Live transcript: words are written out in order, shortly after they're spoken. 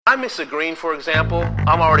I miss a green, for example,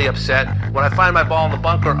 I'm already upset. When I find my ball in the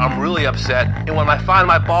bunker, I'm really upset. And when I find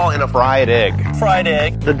my ball in a fried egg. Fried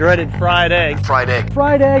egg. The dreaded fried egg. Fried egg.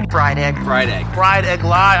 Fried egg. Fried egg. Fried egg. Fried egg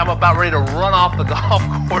lie, I'm about ready to run off the golf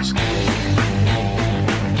course.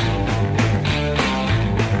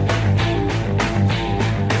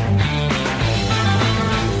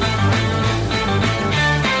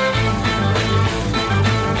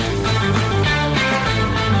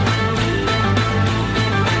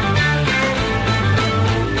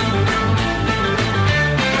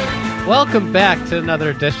 Welcome back to another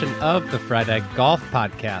edition of the Fried Egg Golf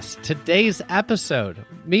Podcast. Today's episode,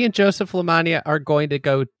 me and Joseph Lamagna are going to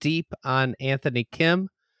go deep on Anthony Kim,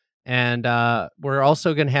 and we're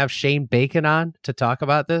also going to have Shane Bacon on to talk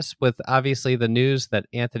about this, with obviously the news that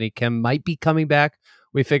Anthony Kim might be coming back.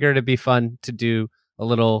 We figured it'd be fun to do a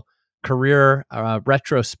little career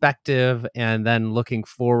retrospective and then looking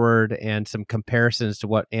forward and some comparisons to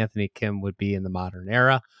what Anthony Kim would be in the modern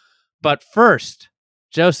era. But first,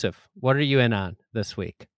 Joseph, what are you in on this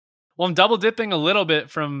week? Well, I'm double dipping a little bit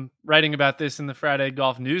from writing about this in the Friday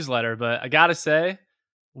Golf newsletter, but I got to say,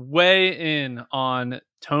 way in on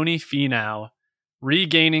Tony Finau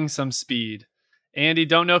regaining some speed. Andy,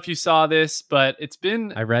 don't know if you saw this, but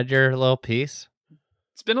I read your little piece.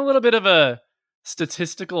 It's been a little bit of a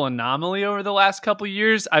statistical anomaly over the last couple of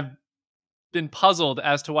years. I've been puzzled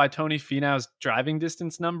as to why Tony Finau's driving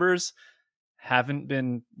distance numbers haven't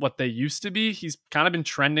been what they used to be. He's kind of been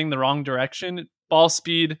trending the wrong direction. Ball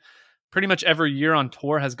speed pretty much every year on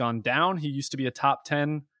tour has gone down. He used to be a top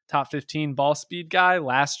 10, top 15 ball speed guy.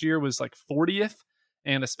 Last year was like 40th.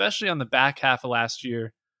 And especially on the back half of last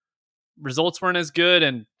year, results weren't as good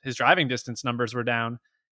and his driving distance numbers were down.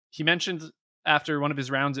 He mentioned after one of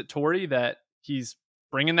his rounds at Torrey that he's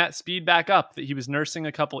bringing that speed back up, that he was nursing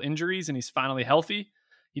a couple injuries and he's finally healthy.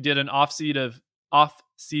 He did an off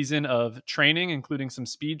season of training, including some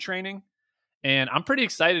speed training. And I'm pretty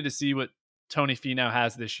excited to see what Tony Finau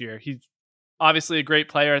has this year. He's obviously a great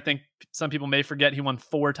player. I think some people may forget he won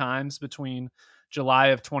 4 times between July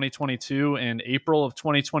of 2022 and April of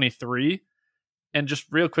 2023. And just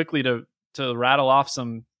real quickly to rattle off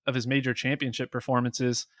some of his major championship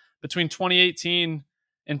performances, between 2018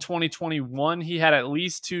 and 2021, he had at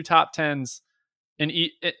least 2 top 10s in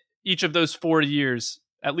each of those 4 years,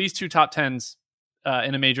 at least 2 top 10s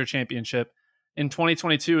in a major championship. In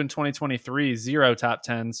 2022 and 2023, 0 top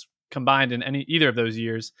 10s combined in either of those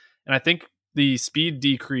years. And I think the speed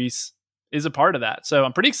decrease is a part of that. So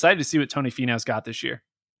I'm pretty excited to see what Tony Finau's got this year.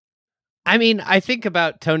 I mean, I think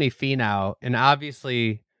about Tony Finau, and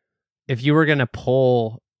obviously, if you were going to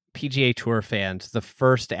poll PGA Tour fans, the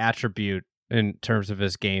first attribute in terms of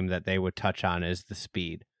his game that they would touch on is the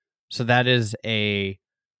speed. So that is a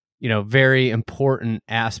very important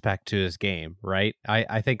aspect to his game, right?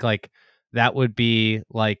 I think like that would be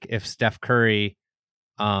like if Steph Curry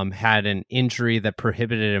had an injury that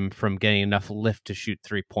prohibited him from getting enough lift to shoot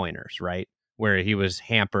 3-pointers, right? Where he was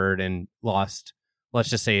hampered and lost,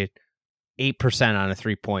 let's just say 8% on a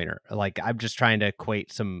 3-pointer. Like, I'm just trying to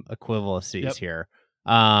equate some equivalencies here.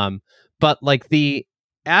 But like the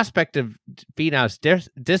aspect of Finau's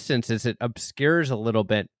distance is it obscures a little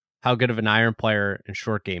bit how good of an iron player and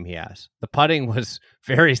short game he has. The putting was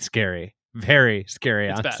very scary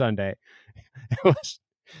on bad. Sunday. It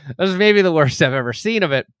was maybe the worst I've ever seen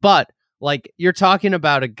of it. But like, you're talking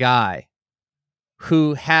about a guy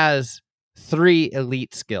who has 3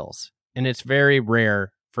 elite skills, and it's very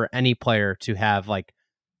rare for any player to have like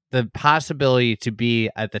the possibility to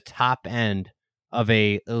be at the top end of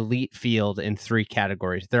a elite field in 3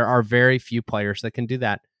 categories. There are very few players that can do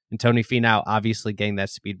that. And Tony Finau obviously getting that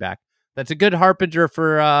speed back. That's a good harbinger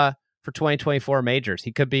for 2024 majors.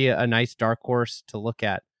 He could be a nice dark horse to look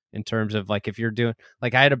at in terms of like if you're doing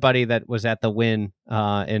like I had a buddy that was at the Wynn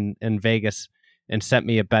in Vegas and sent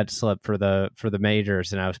me a bet slip for the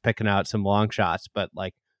majors, and I was picking out some long shots, but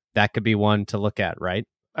like that could be one to look at, right?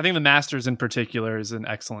 I think the Masters in particular is an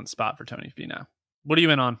excellent spot for Tony Finau. What are you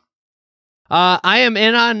in on? I am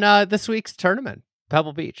in on this week's tournament,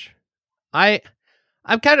 Pebble Beach.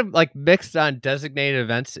 I'm kind of like mixed on designated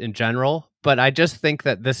events in general, but I just think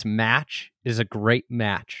that this match is a great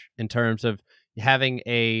match in terms of having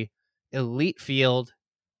a elite field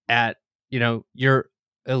at, your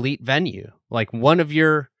elite venue, like one of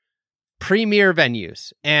your premier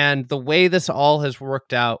venues. And the way this all has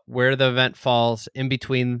worked out, where the event falls in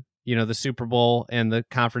between, the Super Bowl and the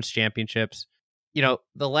conference championships, the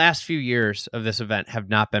last few years of this event have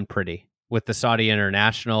not been pretty, with the Saudi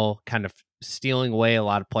International kind of stealing away a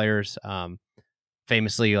lot of players.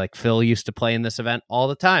 Famously, like Phil used to play in this event all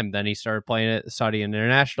the time. Then he started playing at Saudi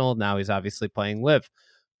International. Now he's obviously playing Live.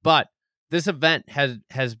 But this event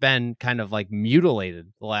has been kind of like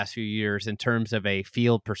mutilated the last few years in terms of a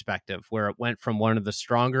field perspective, where it went from one of the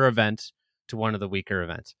stronger events to one of the weaker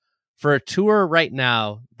events. For a tour right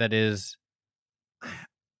now that is,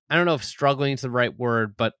 I don't know if struggling is the right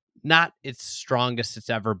word, but not its strongest it's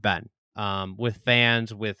ever been, with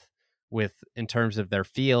fans, with in terms of their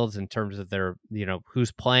fields, in terms of their,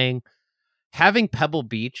 who's playing. Having Pebble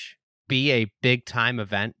Beach be a big time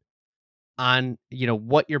event on,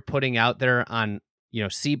 what you're putting out there on,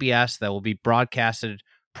 CBS, that will be broadcasted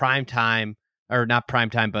prime time, or not prime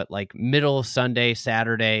time, but like middle Sunday,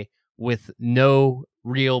 Saturday, with no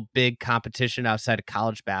real big competition outside of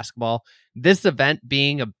college basketball. This event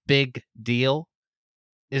being a big deal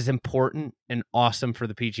is important and awesome for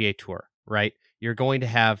the PGA Tour, right? You're going to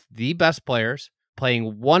have the best players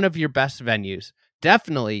playing one of your best venues,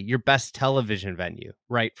 definitely your best television venue,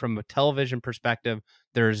 right? From a television perspective,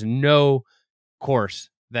 there's no course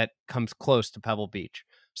that comes close to Pebble Beach.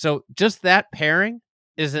 So just that pairing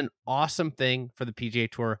is an awesome thing for the PGA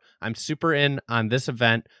Tour. I'm super in on this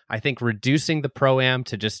event. I think reducing the Pro-Am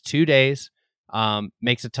to just 2 days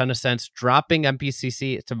makes a ton of sense. Dropping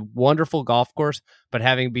MPCC, it's a wonderful golf course, but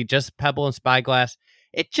having it be just Pebble and Spyglass,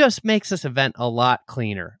 it just makes this event a lot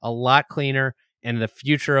cleaner. And the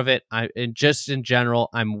future of it, and just in general,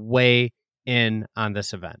 I'm way in on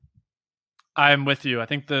this event. I'm with you. I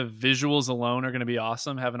think the visuals alone are going to be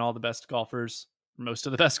awesome, having all the best golfers, most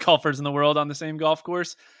of the best golfers in the world on the same golf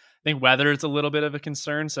course. I think weather is a little bit of a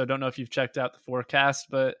concern, so I don't know if you've checked out the forecast,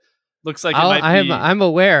 but looks like I'm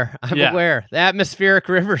aware. I'm aware. The atmospheric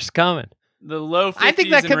river's coming. The low 50s I think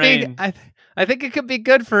that could rain. be. I think it could be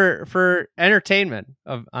good for entertainment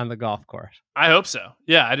on the golf course. I hope so.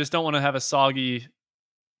 Yeah, I just don't want to have a soggy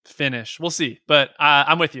finish. We'll see, but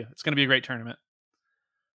I'm with you. It's going to be a great tournament.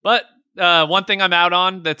 But one thing I'm out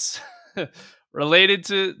on that's related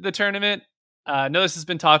to the tournament, I know this has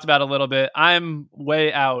been talked about a little bit. I'm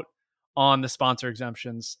way out on the sponsor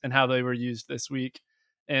exemptions and how they were used this week.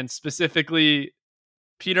 And specifically,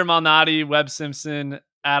 Peter Malnati, Webb Simpson,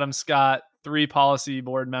 Adam Scott, 3 policy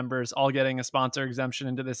board members, all getting a sponsor exemption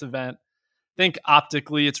into this event. I think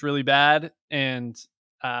optically it's really bad. And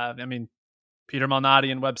Peter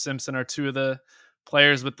Malnati and Webb Simpson are 2 of the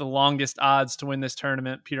players with the longest odds to win this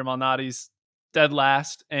tournament. Peter Malnati's dead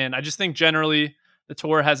last. And I just think generally the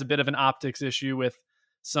tour has a bit of an optics issue with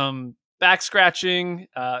some back scratching.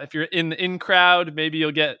 If you're in the in crowd, maybe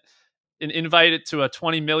you'll get an invite to a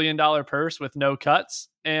 $20 million purse with no cuts.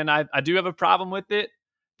 And I do have a problem with it.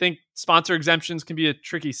 I think sponsor exemptions can be a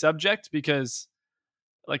tricky subject because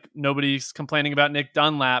like nobody's complaining about Nick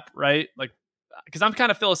Dunlap, right? Like, because I'm kind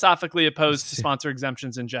of philosophically opposed to sponsor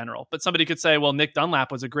exemptions in general, but somebody could say, well, Nick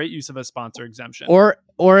Dunlap was a great use of a sponsor exemption.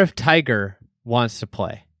 Or if Tiger wants to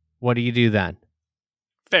play, what do you do then?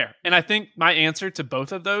 Fair. And I think my answer to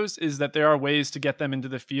both of those is that there are ways to get them into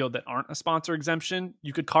the field that aren't a sponsor exemption.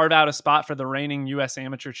 You could carve out a spot for the reigning U.S.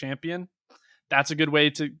 amateur champion. That's a good way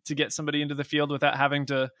to get somebody into the field without having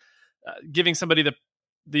to giving somebody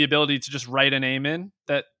the ability to just write a name in.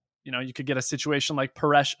 That, you could get a situation like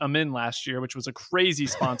Paresh Amin last year, which was a crazy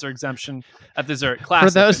sponsor exemption at the Zurich Classic.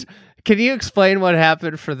 For those, can you explain what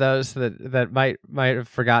happened for those that might have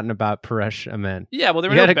forgotten about Paresh Amin? Yeah, well,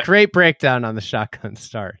 you had a great breakdown on the shotgun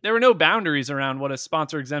start. There were no boundaries around what a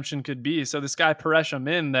sponsor exemption could be. So this guy Paresh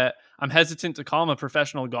Amin, that I'm hesitant to call him a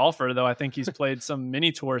professional golfer, though I think he's played some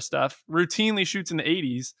mini tour stuff, routinely shoots in the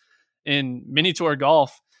 80s in mini tour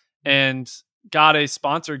golf, and got a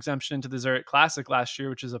sponsor exemption into the Zurich Classic last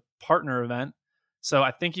year, which is a partner event. So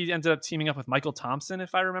I think he ended up teaming up with Michael Thompson,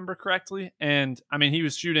 if I remember correctly. And he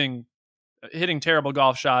was hitting terrible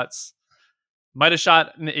golf shots. Might have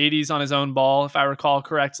shot in the 80s on his own ball, if I recall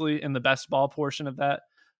correctly, in the best ball portion of that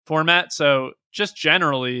format. So just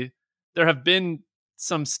generally, there have been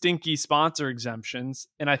some stinky sponsor exemptions.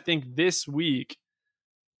 And I think this week,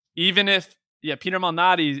 even if, Peter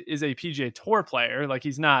Malnati is a PGA Tour player, like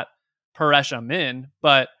he's not Paresh Amin,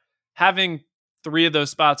 but having 3 of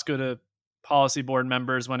those spots go to policy board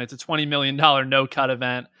members when it's a $20 million no cut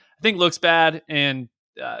event, I think looks bad. And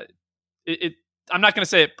I'm not going to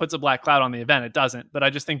say it puts a black cloud on the event. It doesn't, but I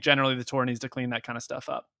just think generally the tour needs to clean that kind of stuff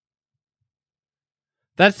up.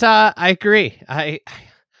 That's I agree.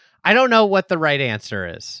 I don't know what the right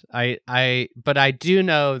answer is. But I do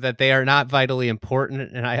know that they are not vitally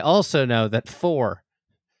important, and I also know that 4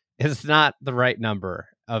 is not the right number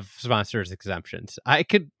of sponsors exemptions. I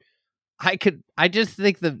just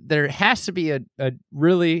think that there has to be a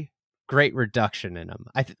really great reduction in them.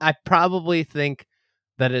 I probably think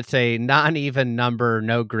that it's a non-even number,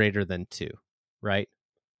 no greater than 2, right?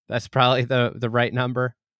 That's probably the right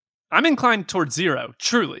number. I'm inclined towards 0,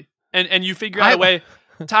 truly. And you figure out a way.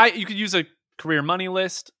 You could use a career money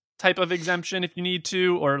list type of exemption if you need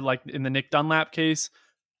to, or like in the Nick Dunlap case,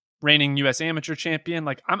 reigning U.S. amateur champion.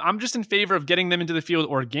 Like I'm just in favor of getting them into the field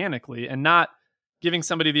organically and not giving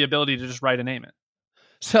somebody the ability to just write a name in.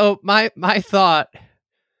 So my thought,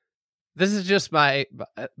 this is just my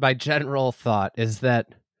general thought, is that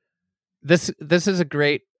this is a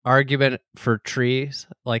great argument for trees,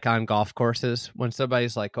 like on golf courses. When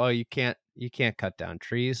somebody's like, "Oh, you can't cut down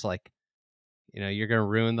trees," like, you're going to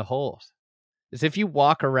ruin the holes. Is if you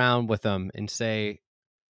walk around with them and say,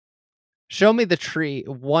 "Show me the tree,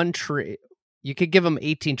 one tree." You could give them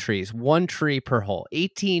 18 trees, one tree per hole,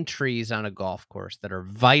 18 trees on a golf course that are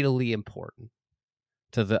vitally important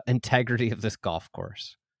to the integrity of this golf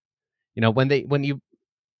course. When you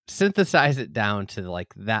synthesize it down to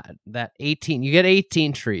like that 18, you get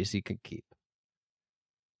 18 trees you can keep.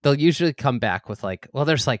 They'll usually come back with like, well,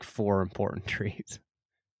 there's like 4 important trees.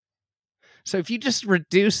 So if you just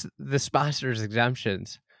reduce the sponsors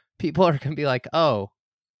exemptions, people are going to be like, oh,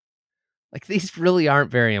 like these really aren't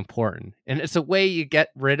very important. And it's a way you get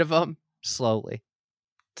rid of them slowly.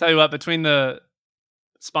 Tell you what, between the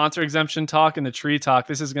sponsor exemption talk and the tree talk,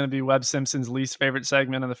 this is going to be Webb Simpson's least favorite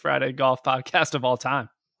segment of the Friday Golf Podcast of all time.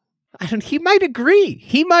 He might agree.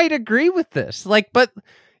 He might agree with this. But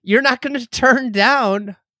you're not going to turn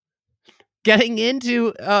down getting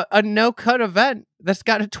into a no-cut event that's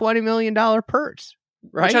got a $20 million purse,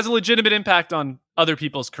 right? Which has a legitimate impact on other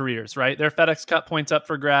people's careers, right? Their FedEx Cup points up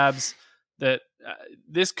for grabs. That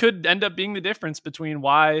this could end up being the difference between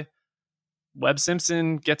why Webb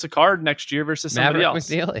Simpson gets a card next year versus somebody else.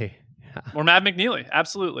 McNeely. Yeah. Or Matt McNeely.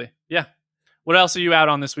 Absolutely. Yeah. What else are you out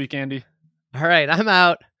on this week, Andy? All right. I'm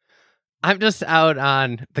out. I'm just out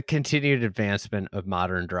on the continued advancement of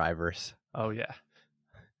modern drivers. Oh, yeah.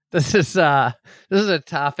 This is a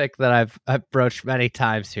topic that I've broached many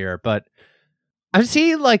times here, but I'm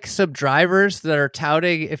seeing like some drivers that are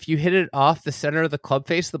touting if you hit it off the center of the club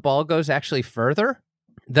face, the ball goes actually further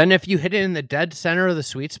than if you hit it in the dead center of the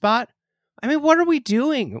sweet spot. I mean, what are we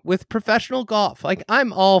doing with professional golf? Like,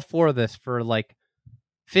 I'm all for this for like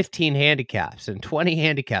 15 handicaps and 20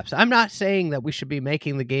 handicaps. I'm not saying that we should be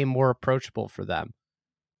making the game more approachable for them.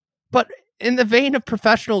 But in the vein of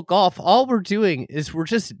professional golf, all we're doing is we're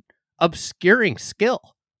just obscuring skill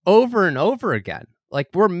over and over again. Like,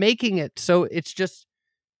 we're making it so it's just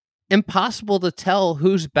impossible to tell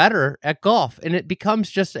who's better at golf. And it becomes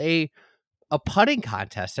just a putting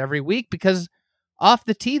contest every week because off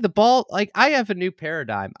the tee, the ball, like, I have a new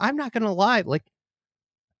paradigm. I'm not going to lie. Like,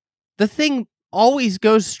 the thing always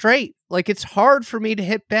goes straight. Like, it's hard for me to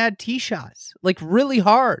hit bad tee shots, like really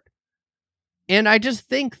hard. And I just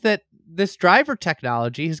think that this driver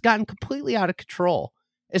technology has gotten completely out of control,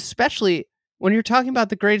 especially when you're talking about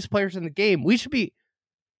the greatest players in the game. We should be,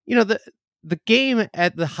 the game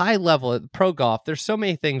at the high level at pro golf, there's so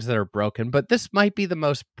many things that are broken, but this might be the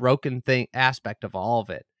most broken aspect of all of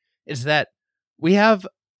it, is that we have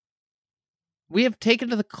taken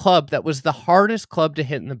to the club that was the hardest club to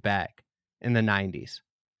hit in the bag in the 90s.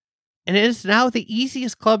 And it is now the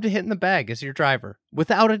easiest club to hit in the bag as your driver,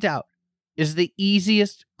 without a doubt, is the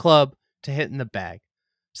easiest club to hit in the bag.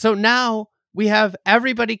 So now we have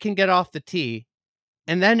everybody can get off the tee,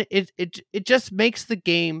 and then it just makes the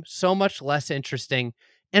game so much less interesting.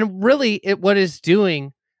 And really, what it's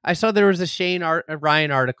doing, I saw there was a Shane Ryan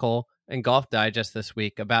article in Golf Digest this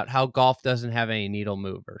week about how golf doesn't have any needle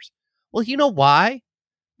movers. Well, you know why?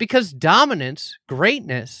 Because dominance,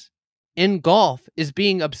 greatness in golf is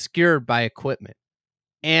being obscured by equipment.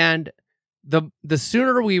 And the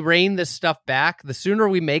sooner we rein this stuff back, the sooner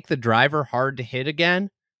we make the driver hard to hit again,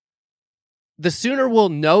 the sooner we'll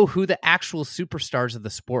know who the actual superstars of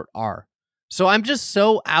the sport are. So I'm just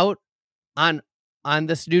so out on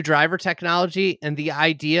this new driver technology and the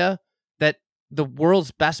idea that the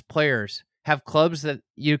world's best players have clubs that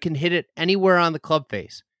you can hit it anywhere on the club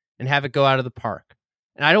face and have it go out of the park.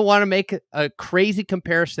 And I don't want to make a crazy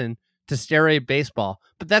comparison to steroid baseball,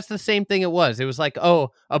 but that's the same thing it was. It was like, oh,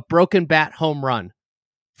 a broken bat home run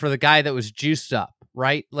for the guy that was juiced up,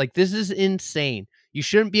 right? Like, this is insane. You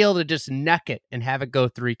shouldn't be able to just neck it and have it go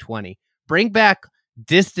 320. Bring back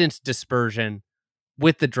distance dispersion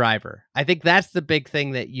with the driver. I think that's the big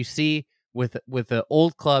thing that you see with the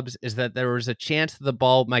old clubs, is that there was a chance the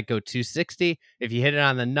ball might go 260. If you hit it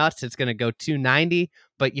on the nuts, it's going to go 290,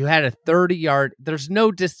 but you had a 30-yard. There's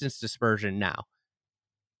no distance dispersion now.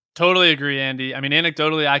 Totally agree, Andy. I mean,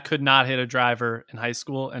 anecdotally, I could not hit a driver in high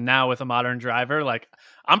school, and now with a modern driver, like,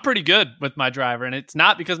 I'm pretty good with my driver, and it's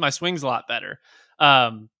not because my swing's a lot better.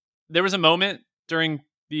 There was a moment during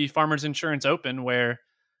the Farmers Insurance Open where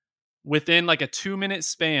within like a 2-minute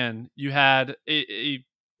span, you had a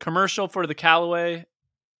commercial for the Callaway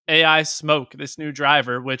AI Smoke, this new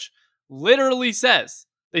driver, which literally says,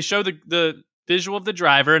 they show the visual of the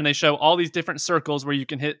driver and they show all these different circles where you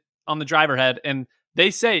can hit on the driver head. And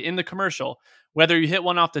they say in the commercial, whether you hit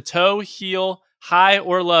one off the toe, heel, high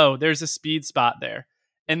or low, there's a speed spot there.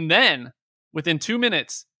 And then within 2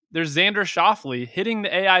 minutes, there's Xander Schauffele hitting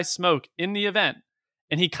the AI Smoke in the event.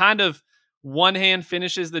 And he kind of one hand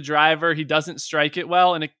finishes the driver. He doesn't strike it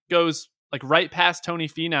well. And it goes like right past Tony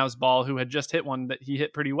Finau's ball, who had just hit one that he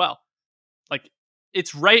hit pretty well. Like,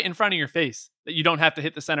 it's right in front of your face that you don't have to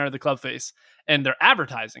hit the center of the club face. And they're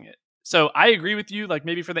advertising it. So I agree with you. Like,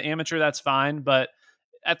 maybe for the amateur, that's fine. But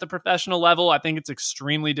at the professional level, I think it's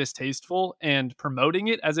extremely distasteful, and promoting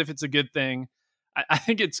it as if it's a good thing, I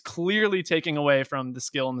think it's clearly taking away from the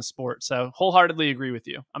skill in the sport. So wholeheartedly agree with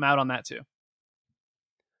you. I'm out on that too.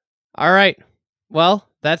 All right. Well,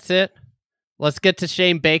 that's it. Let's get to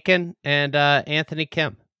Shane Bacon and Anthony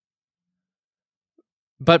Kim.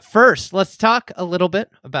 But first, let's talk a little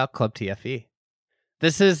bit about Club TFE.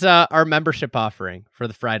 This is our membership offering for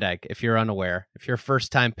the Fried Egg, if you're unaware, if you're a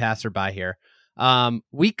first-time passerby here.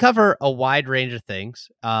 We cover a wide range of things.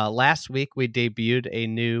 Last week, we debuted a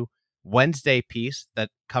new Wednesday piece that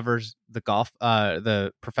covers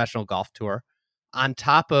the professional golf tour. On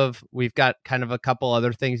top of, we've got kind of a couple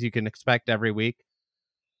other things you can expect every week.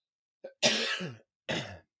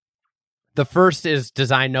 The first is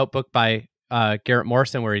Design Notebook by Garrett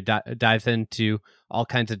Morrison, where he dives into all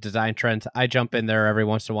kinds of design trends. I jump in there every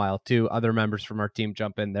once in a while too. Other members from our team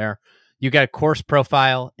jump in there. You get a course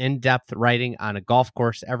profile, in-depth writing on a golf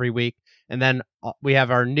course every week. And then we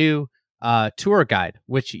have our new tour guide,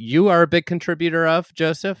 which you are a big contributor of,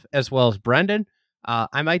 Joseph, as well as Brendan.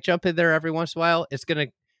 I might jump in there every once in a while. It's going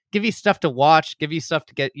to give you stuff to watch, give you stuff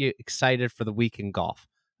to get you excited for the week in golf.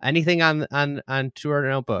 Anything on Tour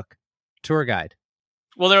Notebook, tour guide?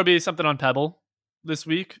 Well, there'll be something on Pebble this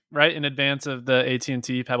week, right, in advance of the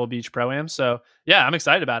AT&T Pebble Beach Pro-Am. So, yeah, I'm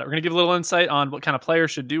excited about it. We're going to give a little insight on what kind of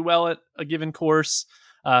players should do well at a given course,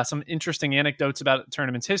 some interesting anecdotes about the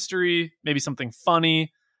tournament's history, maybe something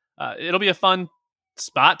funny. It'll be a fun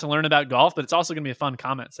spot to learn about golf, but it's also going to be a fun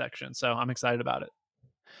comment section. So I'm excited about it.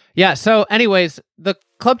 Yeah. So anyways, the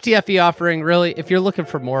Club TFE offering, really, if you're looking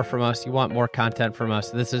for more from us, you want more content from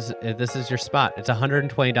us, this is your spot. It's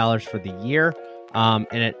 $120 for the year. And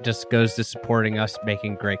it just goes to supporting us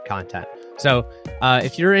making great content. So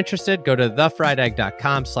if you're interested, go to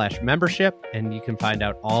thefriedegg.com/membership and you can find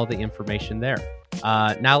out all the information there.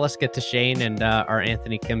 Now let's get to Shane and our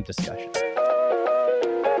Anthony Kim discussion.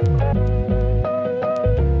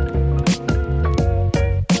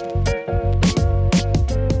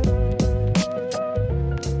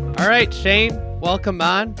 All right, Shane, welcome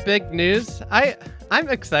on. Big news. I'm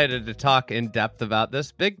excited to talk in depth about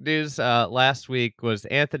this. Big news last week was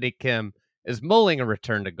Anthony Kim is mulling a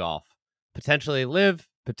return to golf. Potentially LIV,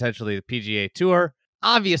 potentially the PGA Tour.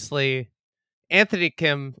 Obviously, Anthony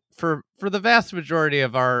Kim, for the vast majority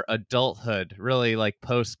of our adulthood, really like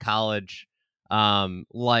post-college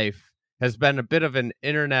life, has been a bit of an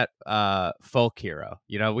internet folk hero.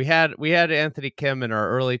 You know, we had Anthony Kim in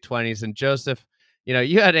our early 20s, and Joseph, you know,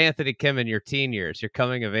 you had Anthony Kim in your teen years, your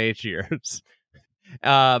coming of age years.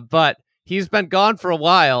 But he's been gone for a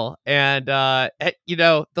while. And, you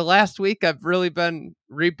know, the last week I've really been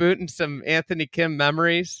rebooting some Anthony Kim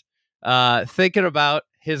memories, thinking about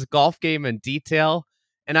his golf game in detail.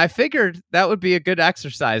 And I figured that would be a good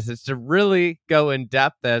exercise, is to really go in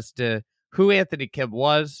depth as to who Anthony Kim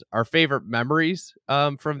was, our favorite memories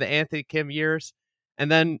from the Anthony Kim years.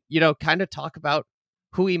 And then, you know, kind of talk about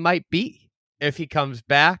who he might be if he comes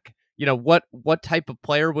back. You know, what type of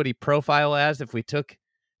player would he profile as if we took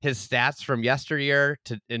his stats from yesteryear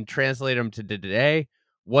and translate them to today?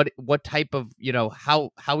 What type of, you know,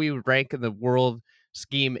 how he would rank in the world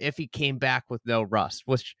scheme if he came back with no rust?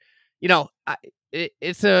 Which, you know,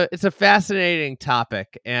 it's a fascinating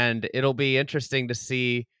topic, and it'll be interesting to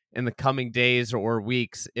see in the coming days or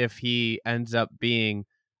weeks if he ends up being,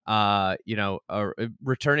 you know,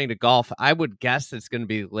 returning to golf. I would guess it's going to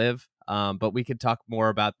be LIV, but we could talk more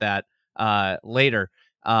about that later.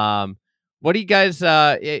 What do you guys,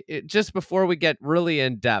 just before we get really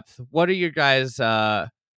in depth, what are your guys'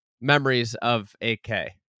 memories of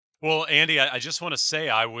AK? Well, Andy, I just want to say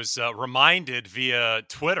I was reminded via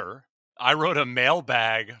Twitter. I wrote a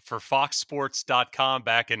mailbag for foxsports.com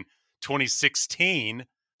back in 2016.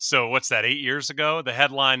 So what's that, 8 years ago? The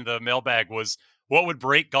headline of the mailbag was, what would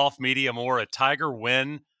break golf media more, a Tiger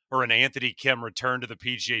win or an Anthony Kim return to the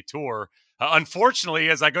PGA Tour? Unfortunately,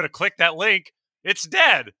 as I go to click that link, It's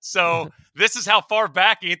dead. So this is how far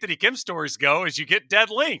back Anthony Kim stories go, is you get dead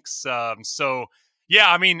links. So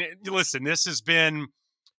yeah, I mean, listen, this has been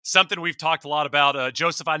something we've talked a lot about.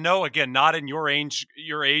 Joseph, I know, again, not in your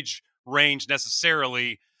age range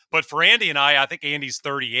necessarily, but for Andy and I think Andy's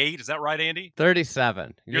 38. Is that right, Andy?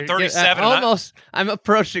 37. You're 37. Almost. I'm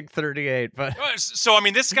approaching 38, but so I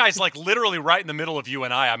mean, this guy's like literally right in the middle of you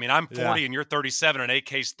and I. I mean, I'm 40 Yeah. and you're 37, and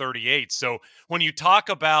AK's 38. So when you talk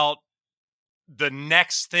about the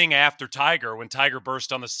next thing after Tiger, when Tiger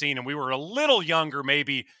burst on the scene, and we were a little younger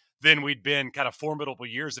maybe than we'd been, kind of formidable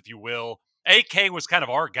years, if you will, AK was kind of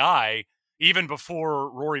our guy even before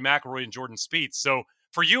Rory McIlroy and Jordan Spieth. So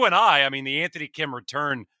for you and I mean, the Anthony Kim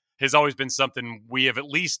return has always been something we have at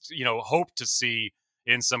least, hoped to see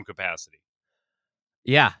in some capacity.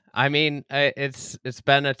 yeah, I mean, it's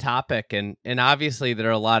been a topic, and obviously there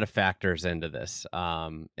are a lot of factors into this,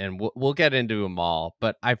 and we'll get into them all.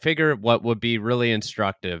 But I figure what would be really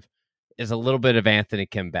instructive is a little bit of Anthony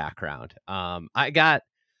Kim background. I got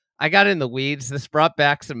in the weeds. This brought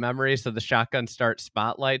back some memories of the Shotgun Start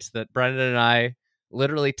spotlights that Brendan and I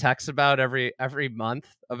literally text about every month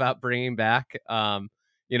about bringing back.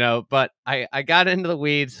 But I got into the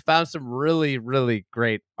weeds, found some really, really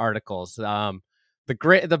great articles. The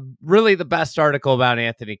best article about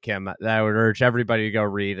Anthony Kim that I would urge everybody to go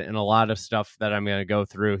read, and a lot of stuff that I'm going to go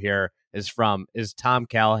through here is Tom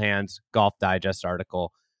Callahan's Golf Digest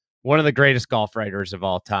article. One of the greatest golf writers of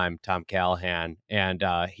all time, Tom Callahan, and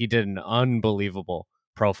he did an unbelievable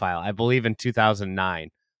profile, I believe in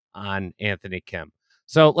 2009, on Anthony Kim.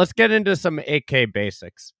 So let's get into some AK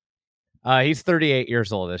basics. He's 38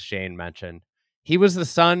 years old, as Shane mentioned. He was the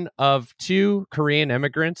son of two Korean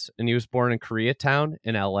immigrants, and he was born in Koreatown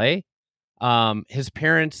in LA. His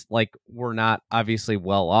parents were not obviously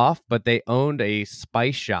well off, but they owned a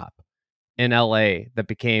spice shop in LA that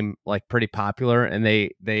became pretty popular, and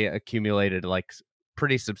they accumulated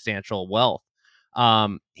pretty substantial wealth.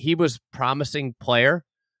 He was a promising player,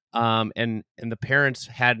 and the parents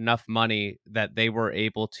had enough money that they were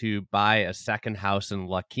able to buy a second house in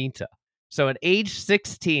La Quinta. So at age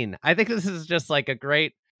 16, I think this is just a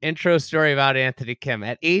great intro story about Anthony Kim.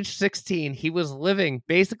 At age 16, he was living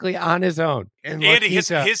basically on his own. Andy,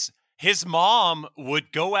 his mom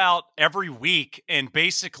would go out every week and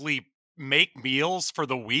basically make meals for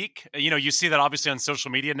the week. You see that obviously on social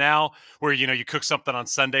media now, where you cook something on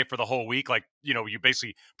Sunday for the whole week. You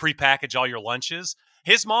basically prepackage all your lunches.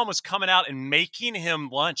 His mom was coming out and making him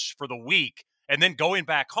lunch for the week, and then going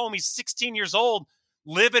back home. He's 16 years old,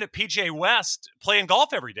 living at PGA West, playing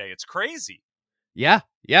golf every day. It's crazy. Yeah.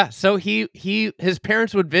 So his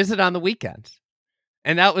parents would visit on the weekends,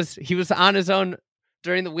 and he was on his own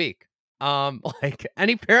during the week.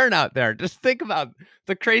 Any parent out there, just think about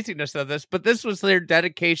the craziness of this. But this was their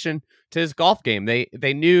dedication to his golf game.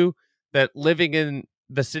 They knew that living in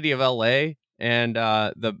the city of LA and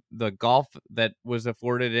the golf that was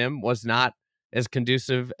afforded him was not as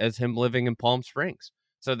conducive as him living in Palm Springs.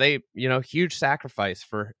 So they, huge sacrifice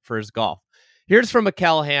for his golf. Here's from a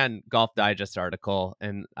Callahan Golf Digest article,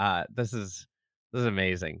 and this is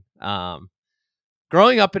amazing.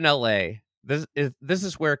 Growing up in LA, this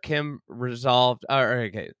is where Kim resolved.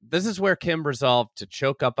 This is where Kim resolved to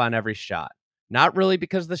choke up on every shot. Not really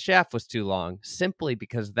because the shaft was too long, simply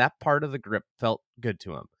because that part of the grip felt good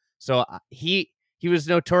to him. So he was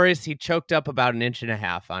notorious. He choked up about 1.5 inches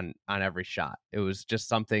on every shot. It was just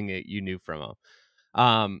something that you knew from him.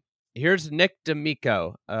 Here's Nick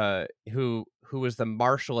D'Amico, who was the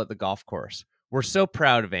marshal at the golf course. We're so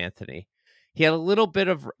proud of Anthony. He had a little bit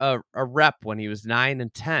of a rep when he was 9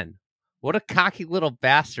 and 10. What a cocky little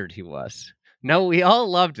bastard he was. No, we all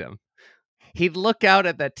loved him. He'd look out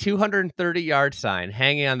at that 230-yard sign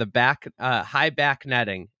hanging on the back, high back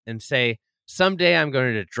netting and say, "Someday I'm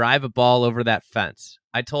going to drive a ball over that fence."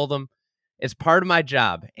 I told him, "It's part of my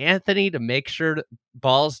job, Anthony, to make sure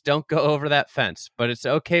balls don't go over that fence, but it's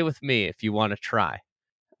okay with me if you want to try."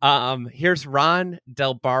 Here's Ron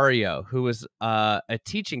Del Barrio, who was a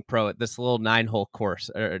teaching pro at this little 9-hole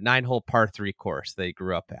course, or 9-hole par 3 course they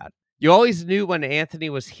grew up at. You always knew when Anthony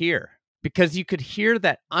was here because you could hear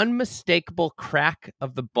that unmistakable crack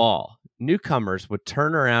of the ball. Newcomers would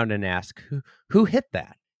turn around and ask, who hit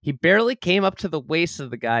that? He barely came up to the waist of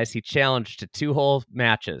the guys he challenged to 2-hole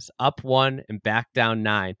matches, up 1 and back down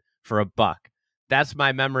 9 for $1. That's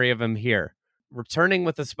my memory of him here, returning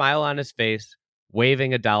with a smile on his face,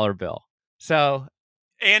 waving a $1 bill. So,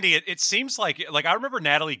 Andy, it seems like I remember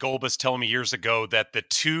Natalie Golbus telling me years ago that the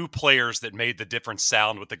two players that made the different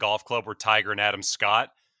sound with the golf club were Tiger and Adam Scott.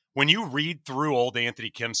 When you read through old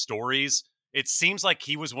Anthony Kim stories, it seems like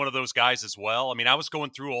he was one of those guys as well. I mean, I was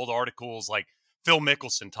going through old articles Phil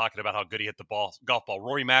Mickelson talking about how good he hit the golf ball.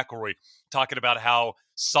 Rory McIlroy talking about how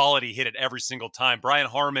solid he hit it every single time. Brian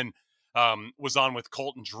Harmon was on with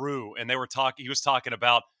Colton Drew, and he was talking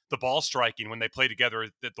about the ball striking when they played together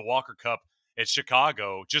at the Walker Cup at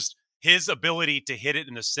Chicago. Just his ability to hit it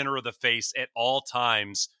in the center of the face at all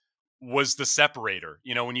times was the separator.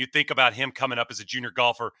 When you think about him coming up as a junior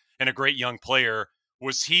golfer and a great young player,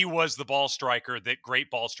 he was the ball striker that great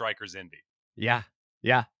ball strikers envy. Yeah.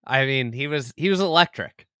 Yeah. I mean, he was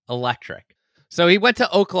electric. So he went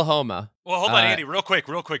to Oklahoma. Well, hold on, Andy, real quick.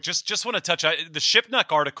 Just want to touch on the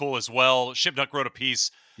Shipnuck article as well. Shipnuck wrote a piece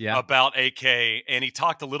about AK, and he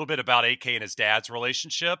talked a little bit about AK and his dad's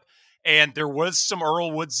relationship. And there was some Earl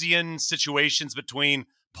Woodsian situations between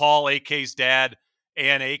Paul, AK's dad,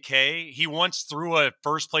 and AK. He once threw a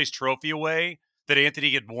first-place trophy away that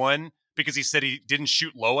Anthony had won because he said he didn't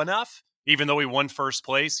shoot low enough, even though he won first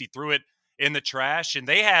place. He threw it in the trash, and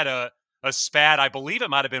they had a spat, I believe it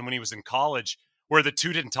might have been when he was in college, where the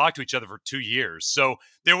two didn't talk to each other for 2 years. So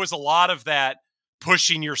there was a lot of that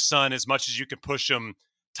pushing your son as much as you can push him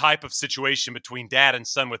type of situation between dad and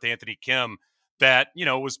son with Anthony Kim that,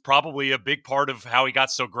 was probably a big part of how he got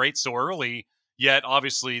so great so early. Yet,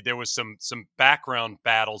 obviously, there was some background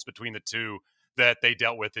battles between the two that they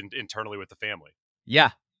dealt with internally with the family.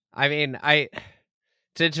 Yeah. I mean, it's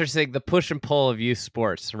interesting, the push and pull of youth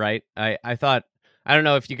sports, right? I thought, I don't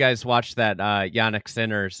know if you guys watched that Jannik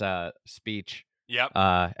Sinner's speech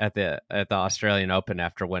at the Australian Open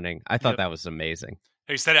after winning. I thought that was amazing.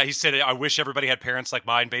 He said, I wish everybody had parents like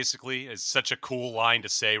mine, basically. It's such a cool line to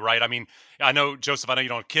say, right? I mean, I know, Joseph, I know you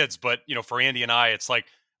don't have kids, but, for Andy and I, it's like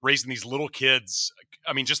raising these little kids.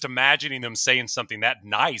 I mean, just imagining them saying something that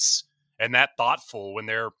nice and that thoughtful when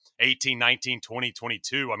they're 18, 19, 20,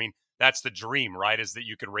 22. I mean, that's the dream, right? Is that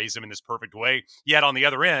you can raise them in this perfect way. Yet on the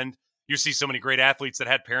other end, you see so many great athletes that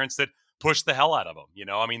had parents that pushed the hell out of them.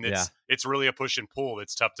 I mean, it's really a push and pull.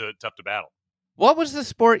 It's tough to battle. What was the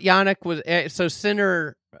sport Jannik was? So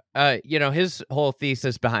Sinner, his whole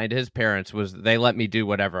thesis behind his parents was they let me do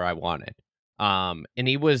whatever I wanted. And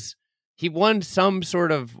he won some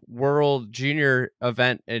sort of world junior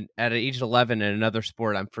event at age 11 in another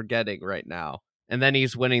sport. I'm forgetting right now. And then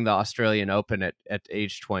he's winning the Australian Open at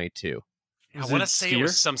age 22. I want to say it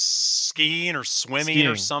was some skiing or swimming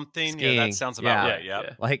or something. Skiing. Yeah, that sounds about right.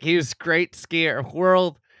 Yeah. Like he was great skier,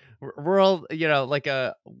 world, like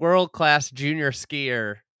a world-class junior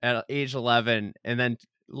skier at age 11. And then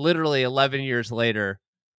literally 11 years later,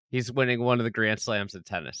 he's winning one of the Grand Slams in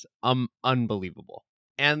tennis. Unbelievable.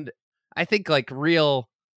 And I think like real,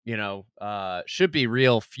 should be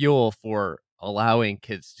real fuel for allowing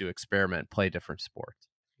kids to experiment, play different sports.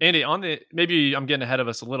 Andy, maybe I'm getting ahead of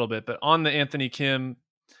us a little bit, but on the Anthony Kim,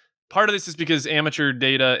 part of this is because amateur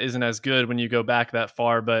data isn't as good when you go back that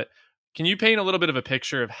far, but can you paint a little bit of a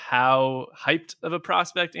picture of how hyped of a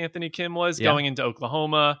prospect Anthony Kim was going into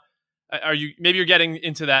Oklahoma? Maybe you're getting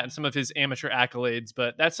into that and some of his amateur accolades,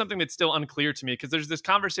 but that's something that's still unclear to me because there's this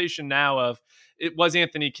conversation now of, was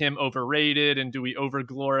Anthony Kim overrated and do we over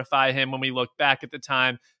glorify him when we look back at the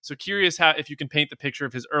time? So curious if you can paint the picture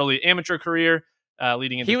of his early amateur career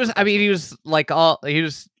leading into. He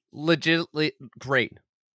was legitimately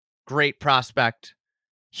great prospect,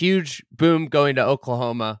 huge boom going to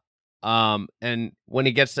Oklahoma. And when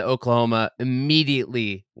he gets to Oklahoma,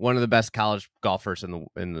 immediately one of the best college golfers in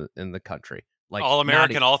the country. Like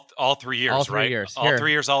All-American all 3 years, all 3 right? years. All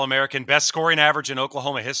 3 years All-American, best scoring average in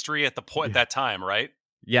Oklahoma history at that time, right?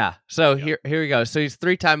 Yeah. So here we go. So he's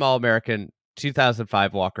 3-time All-American,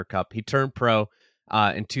 2005 Walker Cup. He turned pro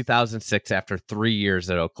in 2006 after 3 years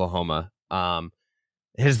at Oklahoma.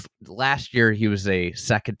 His last year he was a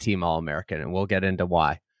second team All-American, and we'll get into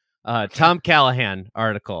why. Tom Callahan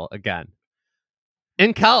article again.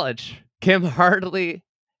 In college, Kim hardly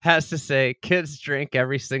has to say kids drink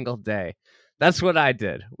every single day. That's what I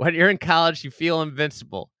did. When you're in college, you feel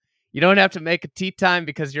invincible. You don't have to make a tee time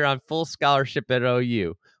because you're on full scholarship at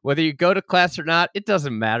OU. Whether you go to class or not, it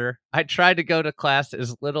doesn't matter. I tried to go to class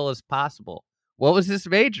as little as possible. What was his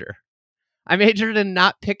major? I majored in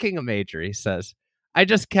not picking a major, he says. I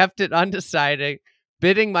just kept it undecided,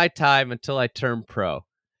 bidding my time until I turned pro.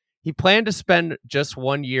 He planned to spend just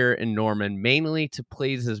 1 year in Norman, mainly to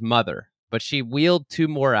please his mother, but she wheeled 2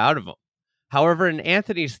 more out of him. However, in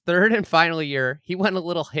Anthony's third and final year, he went a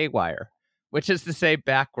little haywire, which is to say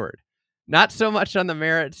backward. Not so much on the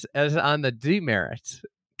merits as on the demerits.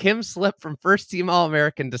 Kim slipped from first team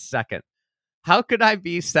All-American to second. How could I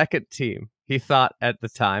be second team? He thought at the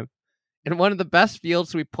time. In one of the best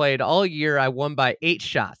fields we played all year, I won by 8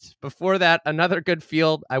 shots. Before that, another good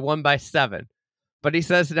field, I won by 7. But he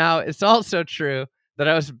says now it's also true that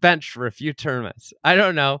I was benched for a few tournaments. I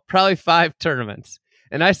don't know, probably 5 tournaments.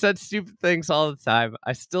 And I said stupid things all the time.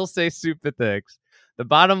 I still say stupid things. The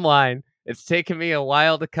bottom line, it's taken me a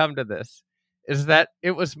while to come to this, is that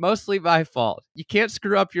it was mostly my fault. You can't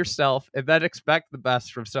screw up yourself and then expect the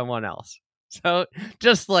best from someone else. So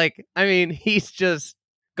just like, I mean, he's just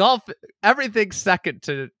golf, everything's second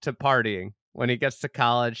to partying when he gets to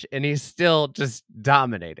college, and he's still just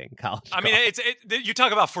dominating college. I mean, you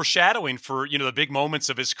talk about foreshadowing for, the big moments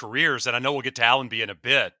of his careers, and I know we'll get to Allenby in a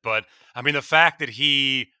bit, but I mean, the fact that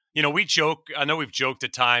he, we joke, I know we've joked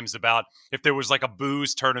at times about if there was like a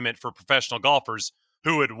booze tournament for professional golfers,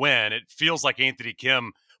 who would win. It feels like Anthony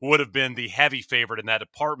Kim would have been the heavy favorite in that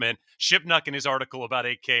department. Shipnuck, in his article about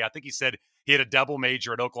AK, I think he said he had a double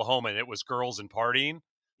major at Oklahoma and it was girls and partying.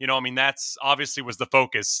 That's obviously was the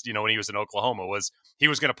focus, when he was in Oklahoma, was he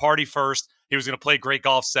was going to party first, he was going to play great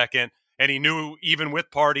golf second, and he knew even with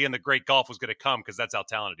party and the great golf was going to come because that's how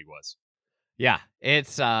talented he was. Yeah,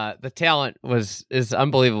 it's the talent is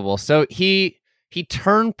unbelievable. So he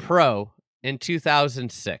turned pro in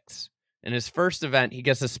 2006. In his first event, he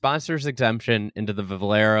gets a sponsor's exemption into the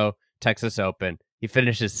Valero Texas Open. He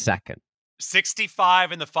finishes second.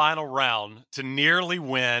 65 in the final round to nearly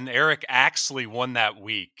win. Eric Axley won that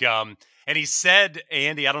week. And he said,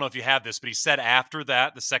 Andy, I don't know if you have this, but he said after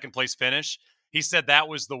that, the second place finish, he said that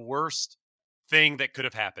was the worst thing that could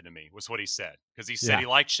have happened to me, was what he said. Because he said he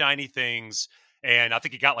liked shiny things. And I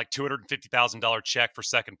think he got like $250,000 check for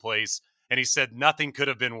second place. And he said nothing could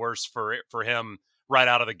have been worse for him right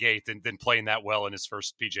out of the gate than playing that well in his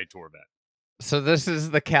first PGA Tour event. So this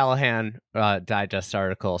is the Callahan Digest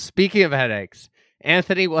article. Speaking of headaches,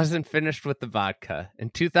 Anthony wasn't finished with the vodka.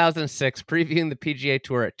 In 2006, previewing the PGA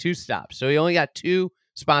Tour at 2 stops, so he only got 2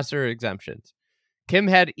 sponsor exemptions. Kim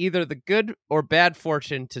had either the good or bad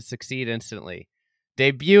fortune to succeed instantly.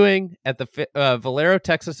 Debuting at the Valero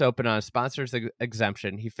Texas Open on a sponsor's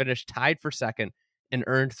exemption, he finished tied for second and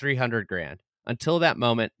earned $300,000. Until that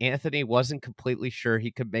moment, Anthony wasn't completely sure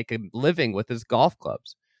he could make a living with his golf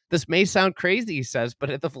clubs. This may sound crazy, he says,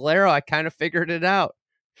 but at the Valero, I kind of figured it out.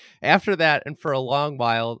 After that, and for a long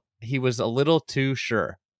while, he was a little too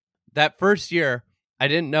sure. That first year, I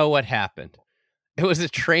didn't know what happened. It was a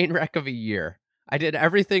train wreck of a year. I did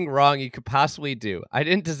everything wrong you could possibly do. I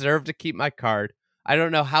didn't deserve to keep my card. I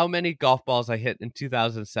don't know how many golf balls I hit in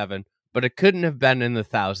 2007, but it couldn't have been in the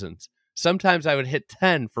thousands. Sometimes I would hit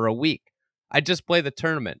 10 for a week. I just play the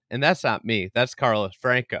tournament, and that's not me. That's Carlos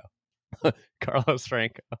Franco. Carlos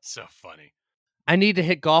Franco. So funny. I need to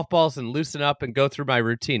hit golf balls and loosen up and go through my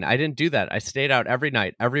routine. I didn't do that. I stayed out every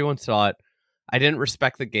night. Everyone saw it. I didn't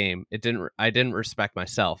respect the game. I didn't respect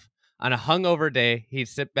myself. On a hungover day, he'd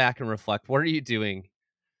sit back and reflect, what are you doing?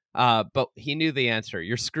 But he knew the answer.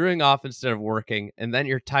 You're screwing off instead of working, and then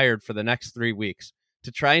you're tired for the next 3 weeks.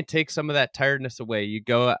 To try and take some of that tiredness away, you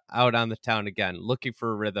go out on the town again, looking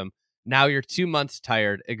for a rhythm. Now you're 2 months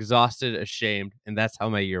tired, exhausted, ashamed, and that's how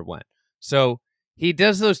my year went. So he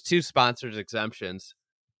does those 2 sponsors exemptions,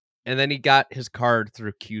 and then he got his card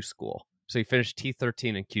through Q School. So he finished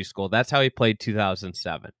T13 in Q School. That's how he played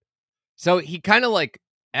 2007. So he kind of like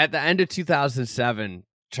at the end of 2007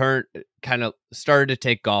 started to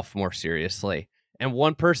take golf more seriously. And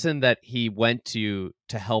one person that he went to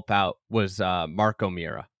help out was Marco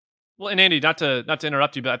Mira. Well, and Andy, not to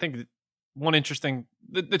interrupt you, but I think one interesting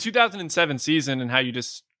the 2007 season and how you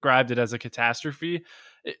described it as a catastrophe.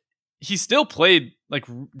 He still played like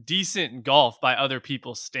decent golf by other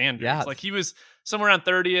people's standards. Yeah. Like he was somewhere around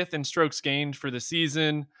 30th in strokes gained for the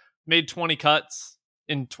season, made 20 cuts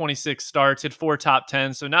in 26 starts, hit 4 top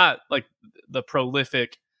 10. So not like the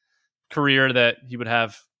prolific career that he would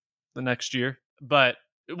have the next year, but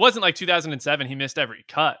it wasn't like 2007. He missed every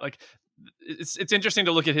cut. Like it's interesting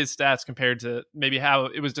to look at his stats compared to maybe how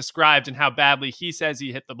it was described and how badly he says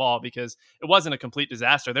he hit the ball, because it wasn't a complete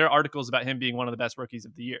disaster. There are articles about him being one of the best rookies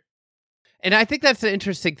of the year. And I think that's the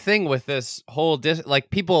interesting thing with this whole, like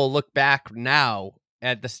people look back now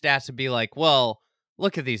at the stats and be like, well,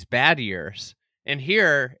 look at these bad years. And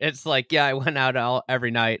here it's like, yeah, I went out every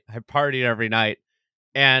night. I partied every night.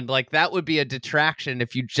 And like, that would be a detraction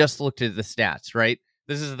if you just looked at the stats, right?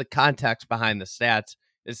 This is the context behind the stats,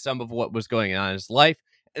 is some of what was going on in his life.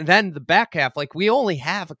 And then the back half, like we only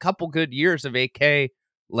have a couple good years of AK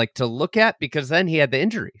like to look at, because then he had the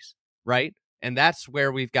injuries, right? And that's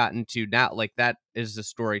where we've gotten to now. Like that is the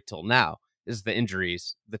story till now, is the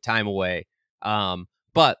injuries, the time away.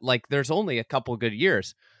 But like there's only a couple good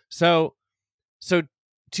years. So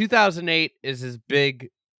 2008 is his big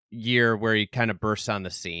year where he kind of bursts on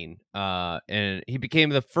the scene. And he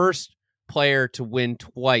became the first player to win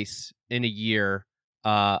twice in a year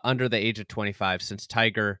under the age of 25 since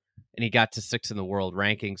Tiger, and he got to 6th in the world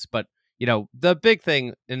rankings. But, the big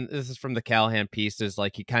thing, and this is from the Callahan piece, is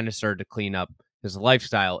like he kind of started to clean up his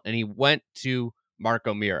lifestyle, and he went to Mark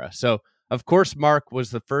O'Meara. So, of course, Mark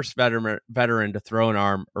was the first veteran to throw an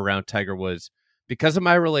arm around Tiger Woods. Because of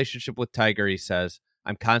my relationship with Tiger, he says,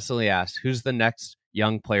 I'm constantly asked, who's the next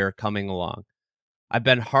young player coming along? I've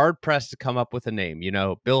been hard-pressed to come up with a name.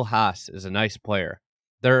 Bill Haas is a nice player.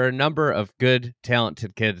 There are a number of good,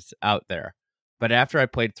 talented kids out there. But after I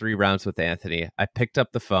played 3 rounds with Anthony, I picked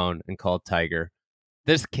up the phone and called Tiger.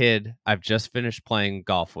 This kid I've just finished playing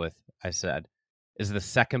golf with, I said, is the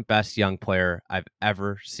second best young player I've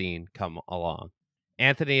ever seen come along.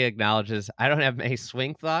 Anthony acknowledges, I don't have many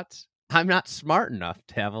swing thoughts. I'm not smart enough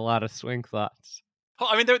to have a lot of swing thoughts. Oh,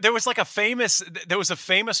 I mean, there was a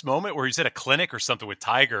famous moment where he's at a clinic or something with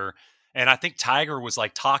Tiger, and I think Tiger was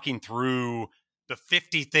like talking through the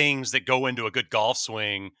 50 things that go into a good golf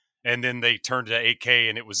swing, and then they turned to AK,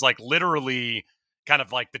 and it was like literally kind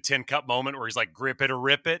of like the Tin Cup moment where he's like, grip it or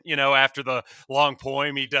rip it, after the long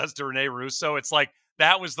poem he does to Rene Russo. It's like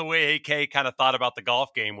that was the way AK kind of thought about the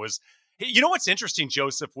golf game. Was, what's interesting,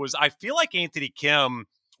 Joseph, was I feel like Anthony Kim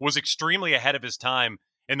was extremely ahead of his time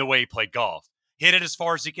in the way he played golf. Hit it as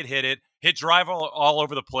far as he could hit it, hit drive all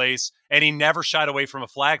over the place, and he never shied away from a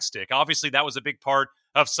flag stick. Obviously, that was a big part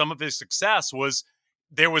of some of his success, was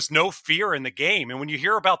there was no fear in the game. And when you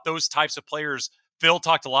hear about those types of players, Phil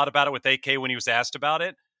talked a lot about it with AK when he was asked about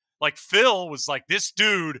it. Like, Phil was like, this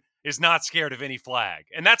dude is not scared of any flag.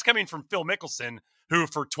 And that's coming from Phil Mickelson, who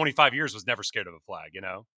for 25 years was never scared of a flag,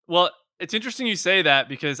 Well, it's interesting you say that,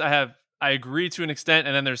 because I agree to an extent,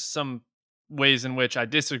 and then there's some ways in which I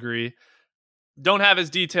disagree. Don't have as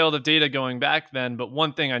detailed of data going back then, but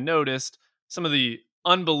one thing I noticed, some of the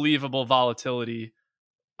unbelievable volatility,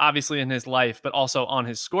 obviously in his life, but also on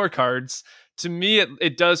his scorecards. To me,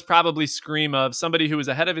 it does probably scream of somebody who was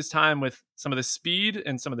ahead of his time with some of the speed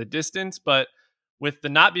and some of the distance, but with the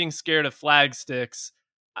not being scared of flag sticks,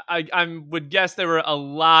 I would guess there were a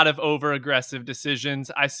lot of over-aggressive decisions.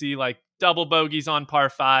 I see like double bogeys on par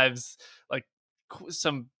 5s, like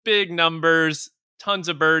some big numbers, tons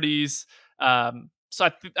of birdies. So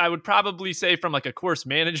I would probably say from like a course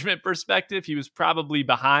management perspective, he was probably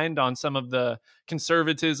behind on some of the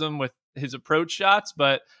conservatism with his approach shots,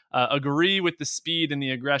 but agree with the speed and the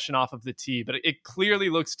aggression off of the tee. But it clearly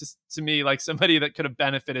looks to me like somebody that could have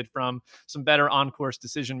benefited from some better on-course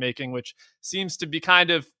decision-making, which seems to be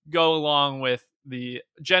kind of go along with the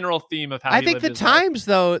general theme of how I think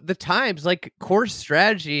the times, like course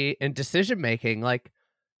strategy and decision-making, like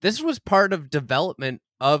this was part of development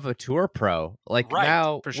of a tour pro. Like right,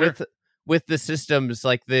 now for sure. with the systems,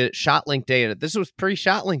 like the ShotLink data, this was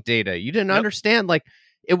pre-ShotLink data. You didn't understand, like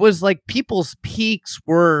it was like people's peaks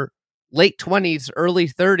were late 20s, early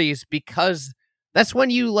 30s, because that's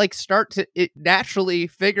when you like start to naturally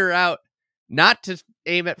figure out not to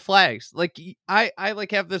aim at flags. Like I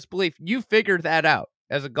like have this belief you figured that out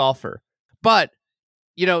as a golfer, but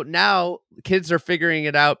now kids are figuring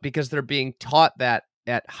it out because they're being taught that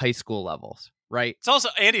at high school levels. Right. It's also,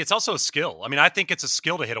 Andy, it's also a skill. I mean, I think it's a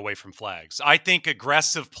skill to hit away from flags. I think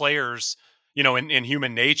aggressive players, in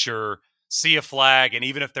human nature, see a flag, and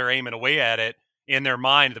even if they're aiming away at it, in their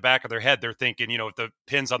mind, the back of their head, they're thinking, if the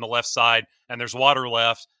pin's on the left side and there's water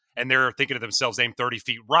left, and they're thinking to themselves, aim 30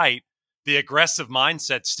 feet right, the aggressive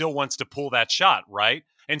mindset still wants to pull that shot, right?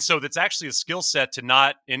 And so that's actually a skill set to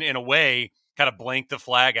not, in a way, kind of blank the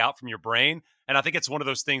flag out from your brain. And I think it's one of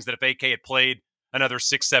those things that if AK had played another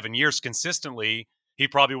 6-7 years consistently, he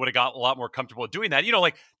probably would have got a lot more comfortable doing that.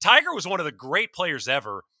 Like Tiger was one of the great players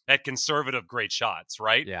ever at conservative great shots,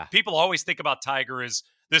 right? Yeah. People always think about Tiger as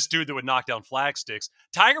this dude that would knock down flag sticks.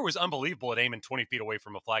 Tiger was unbelievable at aiming 20 feet away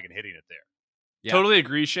from a flag and hitting it there. Yeah. Totally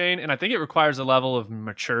agree, Shane. And I think it requires a level of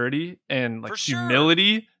maturity and like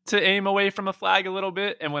humility to aim away from a flag a little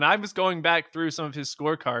bit. And when I was going back through some of his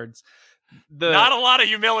scorecards, not a lot of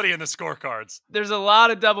humility in the scorecards. There's a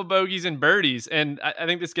lot of double bogeys and birdies. And I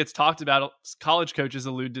think this gets talked about. College coaches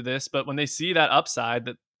allude to this, but when they see that upside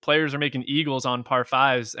that players are making eagles on par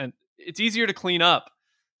 5s, and it's easier to clean up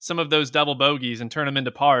some of those double bogeys and turn them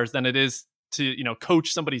into pars than it is to,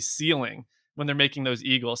 coach somebody's ceiling when they're making those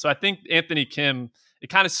eagles. So I think Anthony Kim, it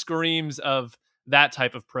kind of screams of that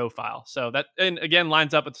type of profile. So that, and again,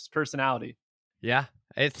 lines up with his personality. Yeah.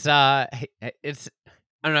 It's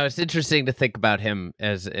I don't know. It's interesting to think about him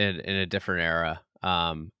as in a different era.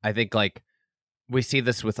 I think like we see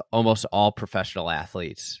this with almost all professional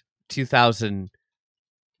athletes.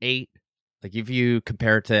 2008, like if you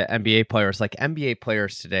compare it to NBA players, like NBA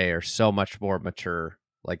players today are so much more mature.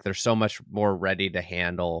 Like they're so much more ready to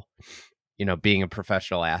handle, being a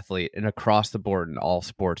professional athlete, and across the board in all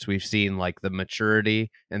sports, we've seen like the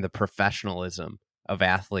maturity and the professionalism of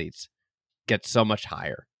athletes get so much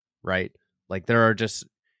higher, right? Like there are just,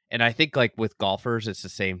 and I think like with golfers, it's the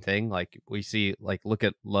same thing. Like we see, like look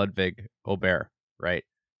at Ludwig Aubert, right?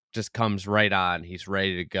 Just comes right on. He's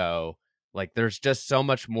ready to go. Like there's just so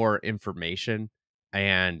much more information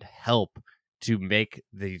and help to make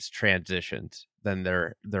these transitions than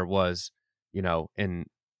there was, in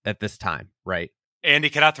at this time, right? Andy,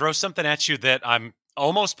 can I throw something at you that I'm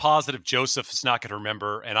almost positive Joseph is not going to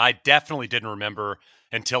remember, and I definitely didn't remember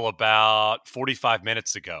until about 45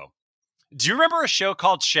 minutes ago. Do you remember a show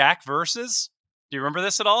called Shaq Versus? Do you remember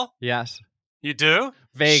this at all? Yes. You do?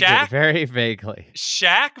 Vaguely, very vaguely.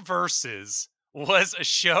 Shaq Versus was a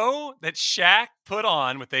show that Shaq put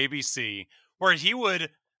on with ABC where he would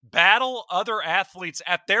battle other athletes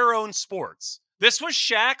at their own sports. This was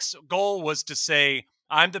Shaq's goal, was to say,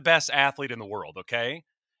 I'm the best athlete in the world, okay?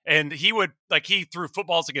 And he would, he threw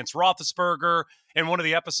footballs against Roethlisberger in one of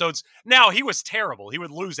the episodes. Now, he was terrible. He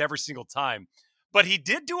would lose every single time. But he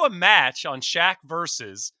did do a match on Shaq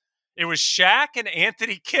Versus. It was Shaq and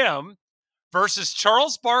Anthony Kim versus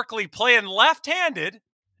Charles Barkley playing left-handed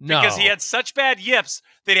because he had such bad yips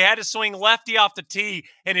that he had to swing lefty off the tee,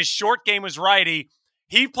 and his short game was righty.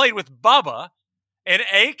 He played with Bubba, and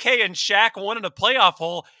AK and Shaq won in a playoff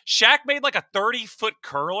hole. Shaq made like a 30-foot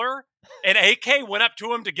curler, and AK went up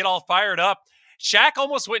to him to get all fired up. Shaq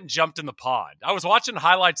almost went and jumped in the pond. I was watching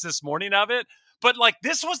highlights this morning of it, but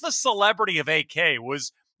this was the celebrity of AK,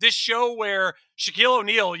 was this show where Shaquille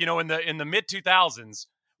O'Neal, in the mid-2000s,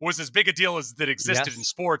 was as big a deal as that existed in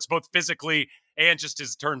sports, both physically and just in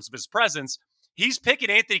terms of his presence. He's picking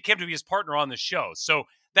Anthony Kim to be his partner on the show. So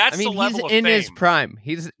that's the level of fame. He's in his prime.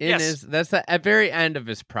 He's in that's the at very end of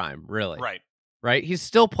his prime, really. Right. He's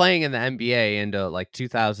still playing in the NBA into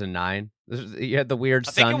 2009. You had the weird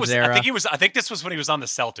Suns era. I think this was when he was on the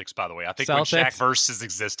Celtics, by the way. I think when Shaq Versus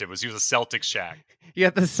existed, he was a Celtics Shaq. You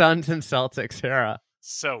had the Suns and Celtics era.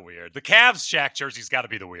 So weird. The Cavs Shaq jersey's got to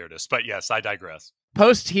be the weirdest, but yes, I digress.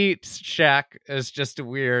 Post Heat Shaq is just a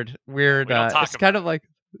weird. It's kind of like,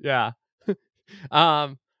 yeah.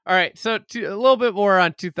 All right, so a little bit more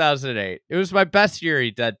on 2008. It was my best year,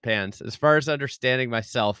 he deadpans, as far as understanding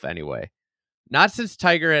myself anyway. Not since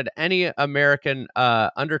Tiger had any American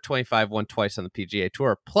under 25 won twice on the PGA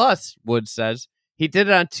Tour. Plus, Woods says, he did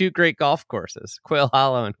it on 2 great golf courses, Quail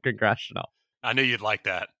Hollow and Congressional. I knew you'd like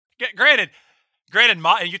that. Granted,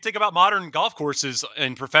 you think about modern golf courses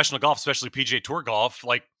in professional golf, especially PGA Tour golf,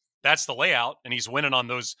 that's the layout, and he's winning on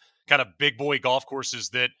those kind of big boy golf courses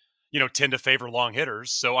that, tend to favor long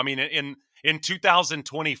hitters. So, I mean, in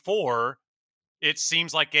 2024, it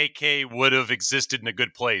seems like AK would have existed in a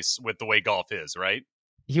good place with the way golf is, right?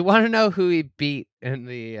 You want to know who he beat in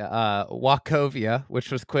the Wachovia,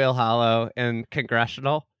 which was Quail Hollow, and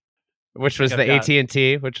Congressional, which was the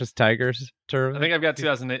AT&T, which was Tiger's tournament? I think I've got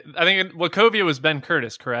 2008. I think Wachovia was Ben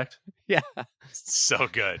Curtis, correct? Yeah. So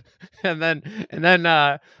good. And then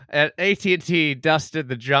at AT&T dusted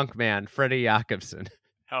the junk man, Freddie Jacobson.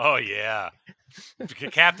 Oh, yeah.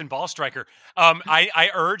 Captain Ball Striker. I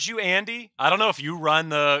urge you, Andy, I don't know if you run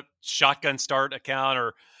the Shotgun Start account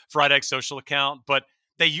or Fried Egg Social account, but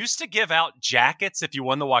they used to give out jackets if you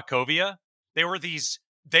won the Wachovia.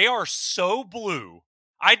 They are so blue.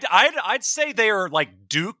 I'd say they are like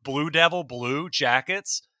Duke Blue Devil blue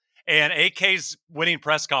jackets. And AK's winning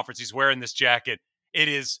press conference, he's wearing this jacket. It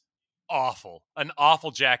is awful. An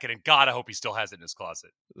awful jacket. And God, I hope he still has it in his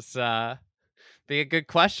closet. It's be a good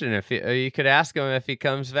question if you could ask him if he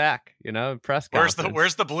comes back, press conference.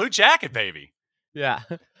 Where's the blue jacket, baby? Yeah.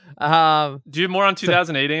 Do you have more on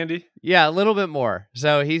 2008, Andy? Yeah, a little bit more.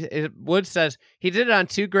 So Woods says he did it on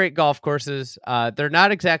 2 great golf courses. They're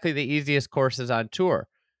not exactly the easiest courses on tour,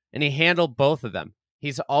 and he handled both of them.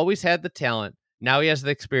 He's always had the talent. Now he has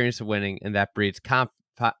the experience of winning, and that breeds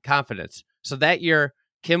confidence. So that year,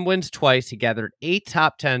 Kim wins twice. He gathered 8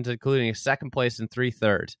 top 10s, including a second place and 3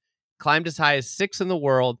 thirds. Climbed as high as 6 in the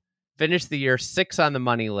world. Finished the year 6 on the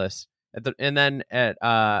money list. And then at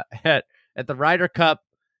the Ryder Cup,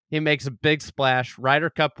 he makes a big splash. Ryder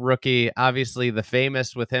Cup rookie, obviously the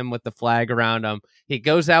famous with him with the flag around him. He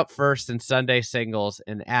goes out first in Sunday singles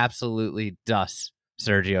and absolutely dusts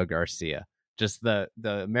Sergio Garcia. Just the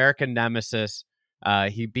American nemesis.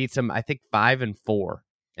 He beats him, I think, 5-4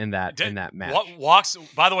 in that match.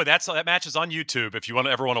 By the way, that match is on YouTube. If you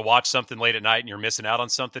ever want to watch something late at night and you're missing out on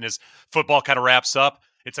something as football kind of wraps up,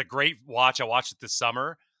 it's a great watch. I watched it this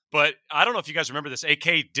summer. But I don't know if you guys remember this.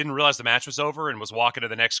 AK didn't realize the match was over and was walking to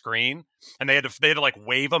the next screen, and they had to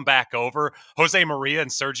wave him back over. Jose Maria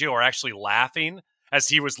and Sergio are actually laughing as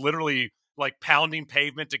he was literally like pounding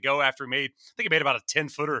pavement to go after I think he made about a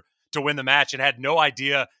 10-footer to win the match and had no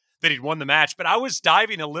idea that he'd won the match. But I was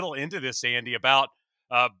diving a little into this, Andy, about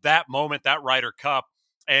that moment, that Ryder Cup.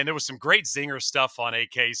 And there was some great zinger stuff on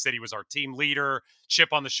AK. He said he was our team leader, chip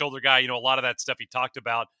on the shoulder guy, a lot of that stuff he talked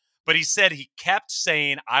about. But he said he kept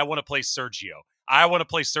saying, I want to play Sergio. I want to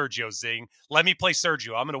play Sergio, Zing. Let me play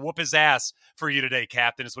Sergio. I'm going to whoop his ass for you today,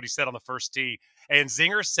 Captain, is what he said on the first tee. And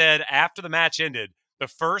Zinger said after the match ended, the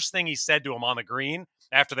first thing he said to him on the green,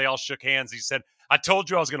 after they all shook hands, he said, I told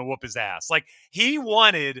you I was going to whoop his ass. Like, he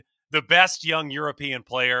wanted the best young European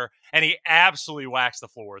player, and he absolutely waxed the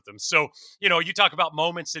floor with them. So, you talk about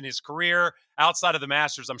moments in his career outside of the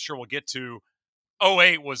Masters, I'm sure we'll get to.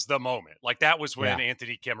 2008 was the moment. Like, that was when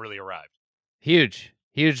Anthony Kim really arrived. Huge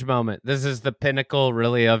moment. This is the pinnacle,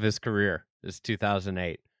 really, of his career, is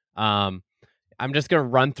 2008. I'm just going to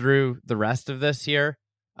run through the rest of this here.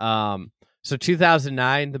 So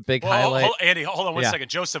 2009, the big highlight. Andy, hold on one second.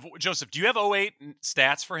 Joseph, do you have 2008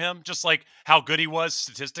 stats for him? Just like how good he was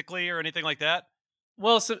statistically or anything like that?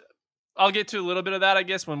 Well, so I'll get to a little bit of that, I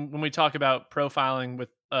guess, when we talk about profiling with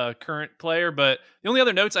a current player. But the only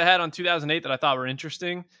other notes I had on 2008 that I thought were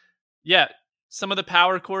interesting, some of the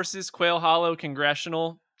power courses, Quail Hollow,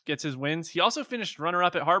 Congressional, gets his wins. He also finished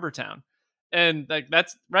runner-up at Harbour Town. And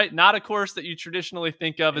that's right, not a course that you traditionally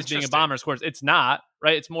think of as being a Bombers course. It's not,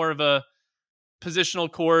 right? It's more of a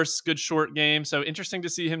positional course, good short game. So interesting to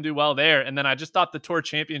see him do well there. And then I just thought the Tour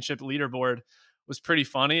Championship leaderboard was pretty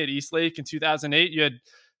funny at Eastlake in 2008. You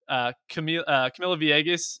had Camila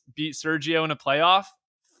Villegas beat Sergio in a playoff.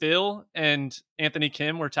 Phil and Anthony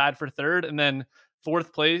Kim were tied for third, and then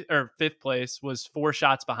fifth place was 4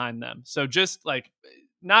 shots behind them. So just like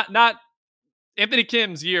not Anthony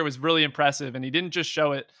Kim's year was really impressive, and he didn't just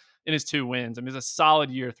show it in his 2 wins. I mean, it was a solid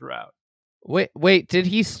year throughout. Wait, did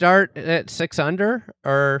he start at 6 under,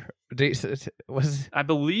 or I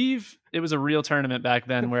believe it was a real tournament back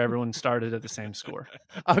then where everyone started at the same score.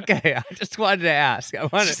 Okay, I just wanted to ask.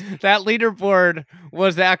 That leaderboard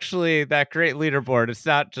was actually that great leaderboard. It's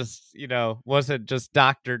not just, wasn't just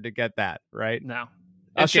doctored to get that, right? No.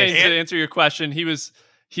 And okay. Shane, to answer your question,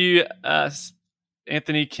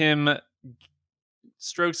 Anthony Kim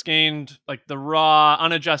strokes gained, like the raw,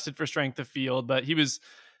 unadjusted for strength of field, but he was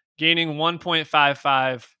gaining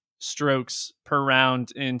 1.55 strokes per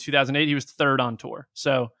round in 2008. He was third on tour.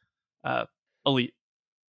 So, elite.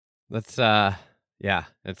 That's,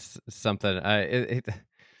 it's something.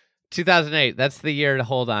 2008, that's the year to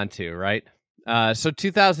hold on to, right? So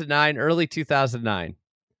 2009, early 2009,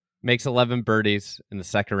 makes 11 birdies in the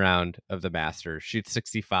second round of the Masters, shoots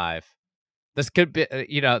 65. This could be,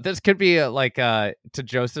 to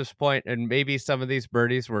Joseph's point, and maybe some of these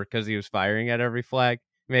birdies were because he was firing at every flag.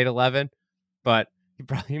 He made 11, but he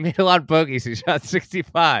probably made a lot of bogeys. He shot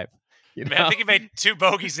 65. I think he made 2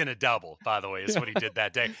 bogeys in a double, by the way, is what he did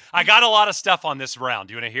that day. I got a lot of stuff on this round.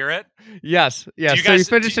 Do you want to hear it? Yes. So he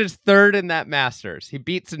finishes third in that Masters. He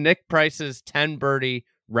beats Nick Price's 10 birdie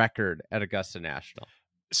record at Augusta National.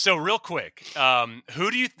 So real quick, who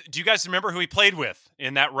do you guys remember who he played with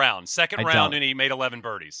in that round? Second round, and he made 11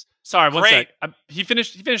 birdies. Sorry, one sec. He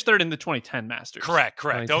finished third in the 2010 Masters. Correct.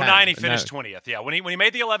 2009, he finished 20th. Yeah, when he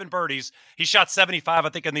made the 11 birdies, he shot 75, I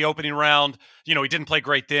think, in the opening round. He didn't play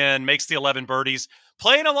great then, makes the 11 birdies.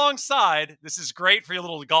 Playing alongside, this is great for your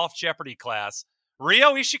little Golf Jeopardy class,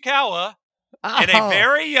 Ryo Ishikawa and a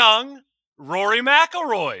very young Rory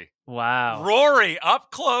McIlroy. Wow. Rory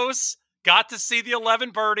up close. Got to see the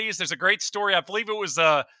 11 birdies. There's a great story. I believe it was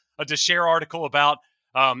a DeShare article about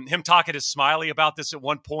him talking to Smiley about this at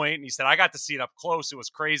one point. And he said, I got to see it up close. It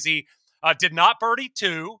was crazy. Did not birdie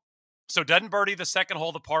 2. So doesn't birdie the second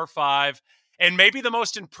hole, the par 5. And maybe the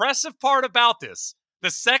most impressive part about this,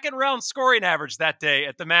 the second round scoring average that day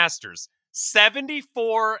at the Masters,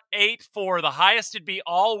 74.84, the highest it'd be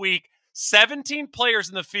all week. 17 players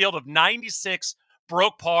in the field of 96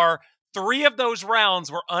 broke par. 3 of those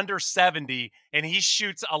rounds were under 70, and he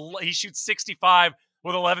shoots 65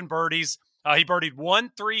 with 11 birdies. He birdied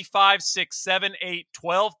 1, 3, 5, 6, 7, 8,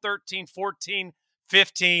 12, 13, 14,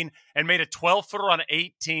 15, and made a 12-footer on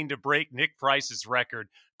 18 to break Nick Price's record.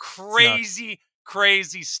 Crazy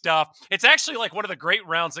stuff. It's actually like one of the great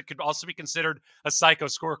rounds that could also be considered a psycho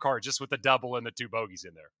scorecard, just with the double and the 2 bogeys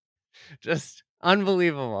in there. Just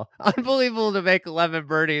unbelievable to make 11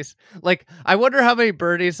 birdies. Like, I wonder how many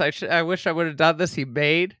birdies I wish I would have done this. He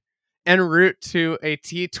made en route to a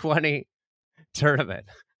T20 tournament.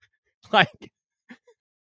 But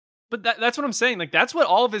that's what I'm saying. Like, that's what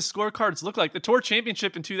all of his scorecards look like. The Tour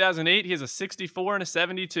Championship in 2008, he has a 64 and a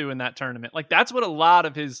 72 in that tournament. Like, that's what a lot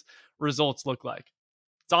of his results look like.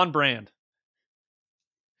 It's on brand.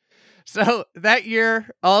 So that year,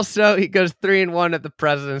 also, he goes 3-1 at the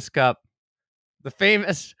President's Cup. The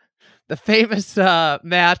famous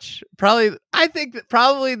match, probably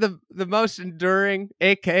the most enduring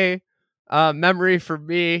AK memory for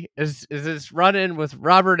me is this run-in with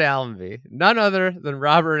Robert Allenby, none other than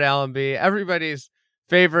Robert Allenby, everybody's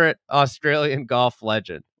favorite Australian golf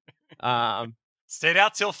legend. Stayed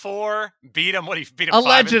out till 4, beat him. He beat him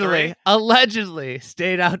 5-3? Allegedly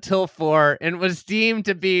stayed out till 4 and was deemed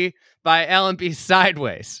to be by Allenby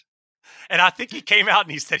sideways. And I think he came out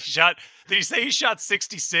and he said did he say he shot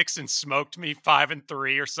 66 and smoked me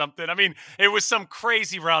 5-3 or something? I mean, it was some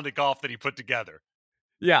crazy round of golf that he put together.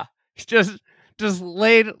 Yeah. Just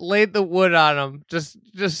laid the wood on him.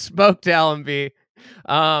 Just smoked Allenby.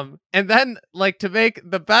 And then, like, to make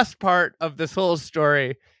the best part of this whole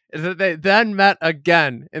story is that they then met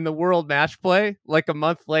again in the World Match Play like a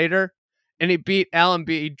month later, and he beat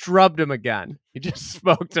Allenby. He drubbed him again. He just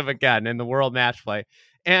smoked him again in the World Match Play.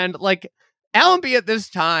 And, like, Allenby at this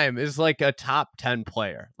time is like a top 10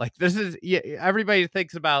 player. Like, this is, everybody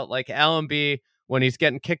thinks about like Allenby when he's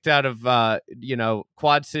getting kicked out of,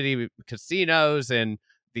 Quad City casinos and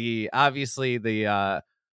the incident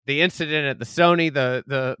at the Sony,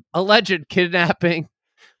 the alleged kidnapping,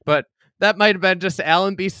 but that might have been just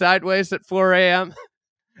Allenby sideways at 4 a.m.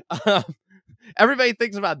 Everybody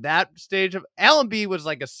thinks about that stage of Allenby was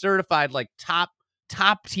like a certified, like top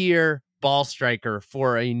tier ball striker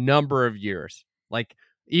for a number of years. Like,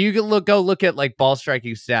 you can go look at like ball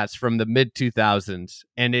striking stats from the mid 2000s,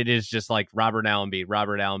 and it is just like Robert Allenby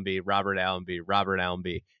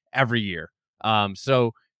every year.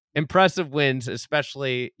 So impressive wins,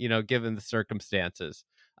 especially, given the circumstances.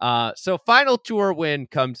 So final tour win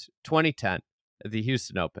comes 2010 at the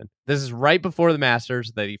Houston Open. This is right before the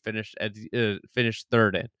Masters that he finished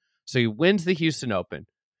third in. So he wins the Houston Open.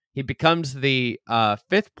 He becomes the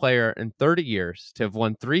fifth player in 30 years to have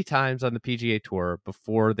won 3 times on the PGA Tour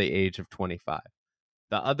before the age of 25.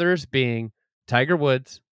 The others being Tiger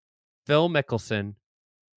Woods, Phil Mickelson,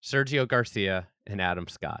 Sergio Garcia, and Adam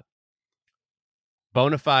Scott.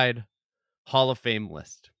 Bonafide Hall of Fame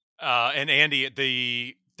list. And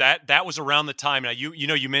Andy, that was around the time. Now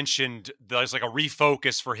you mentioned there's like a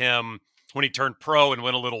refocus for him when he turned pro and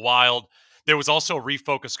went a little wild. There was also a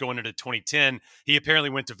refocus going into 2010. He apparently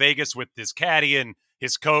went to Vegas with his caddy and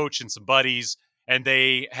his coach and some buddies, and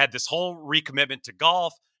they had this whole recommitment to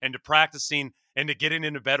golf and to practicing and to getting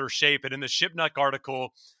into better shape. And in the Shipnuck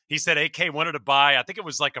article, he said AK wanted to buy, I think it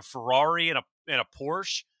was like a Ferrari and a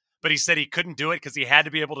Porsche, but he said he couldn't do it because he had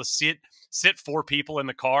to be able to sit 4 people in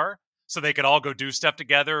the car so they could all go do stuff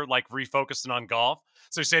together, like refocusing on golf.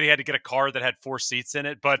 So he said he had to get a car that had 4 seats in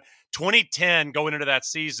it. But 2010, going into that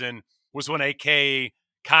season, was when AK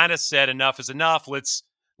kind of said enough is enough. Let's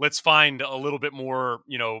find a little bit more,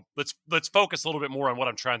 let's focus a little bit more on what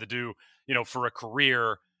I'm trying to do, for a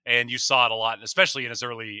career. And you saw it a lot, especially in his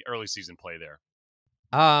early season play there.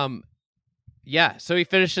 Yeah. So he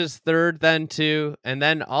finishes third then too. And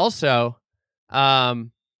then also,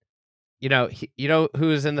 who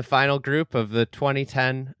was in the final group of the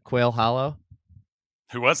 2010 Quail Hollow?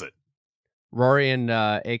 Who was it? Rory and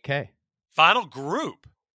AK. Final group?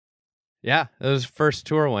 Yeah, it was first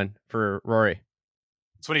tour win for Rory.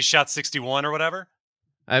 It's when he shot 61 or whatever?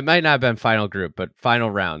 It might not have been final group, but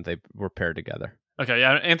final round, they were paired together. Okay,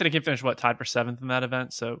 yeah. Anthony Kim finished, tied for 7th in that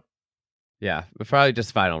event, so... Yeah, but probably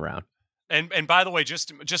just final round. And by the way,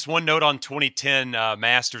 just one note on 2010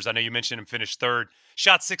 Masters. I know you mentioned him finished third.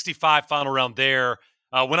 Shot 65 final round there.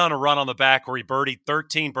 Went on a run on the back where he birdied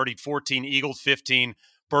 13, birdied 14, eagled 15,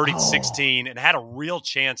 birdied 16, and had a real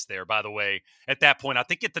chance there, by the way, at that point. I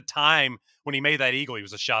think at the time when he made that eagle, he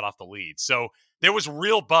was a shot off the lead. So there was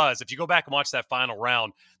real buzz. If you go back and watch that final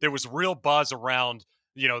round, there was real buzz around,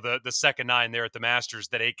 the second 9 there at the Masters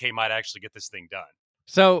that AK might actually get this thing done.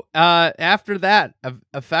 So after that,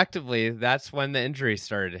 effectively, that's when the injury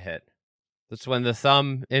started to hit. That's when the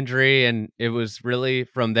thumb injury, and it was really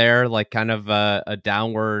from there, like kind of a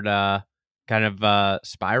downward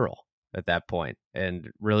spiral at that point. And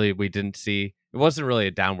really, we didn't see, it wasn't really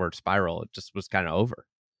a downward spiral. It just was kind of over.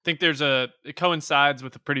 I think it coincides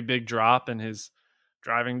with a pretty big drop in his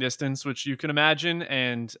driving distance, which you can imagine.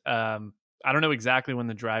 And I don't know exactly when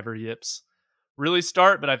the driver yips really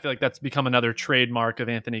start, but I feel like that's become another trademark of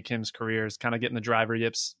Anthony Kim's career, is kind of getting the driver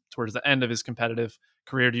yips towards the end of his competitive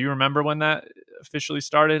career. Do you remember when that officially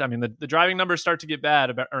started? I mean, the driving numbers start to get bad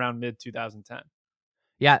about around mid 2010.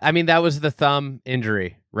 Yeah, I mean, that was the thumb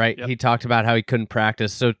injury, right? Yep. He talked about how he couldn't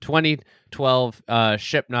practice. So 2012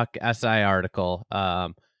 Shipnuck SI article,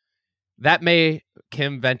 that may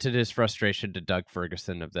Kim vented his frustration to Doug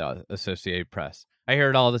Ferguson of the Associated Press. I hear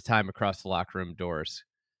it all the time across the locker room doors.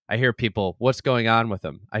 I hear people, what's going on with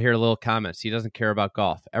him? I hear little comments. He doesn't care about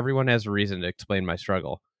golf. Everyone has a reason to explain my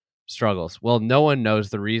struggles. Well, no one knows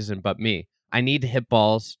the reason but me. I need to hit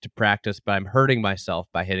balls to practice, but I'm hurting myself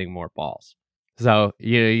by hitting more balls. So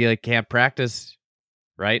you can't practice,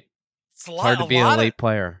 right? It's hard to be an elite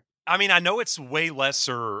player. I mean, I know it's a way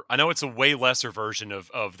lesser version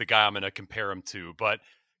of the guy I'm going to compare him to, but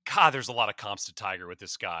God, there's a lot of comps to Tiger with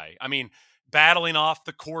this guy. I mean, battling off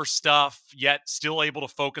the course stuff, yet still able to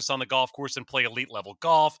focus on the golf course and play elite level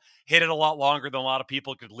golf, hit it a lot longer than a lot of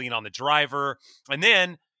people, could lean on the driver, and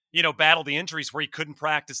then, battle the injuries where he couldn't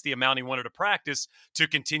practice the amount he wanted to practice to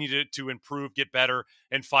continue to improve, get better,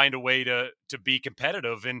 and find a way to be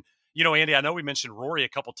competitive. And, Andy, I know we mentioned Rory a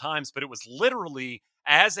couple times, but it was literally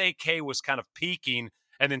as AK was kind of peaking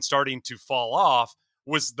and then starting to fall off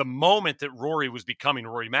was the moment that Rory was becoming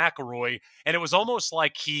Rory McIlroy. And it was almost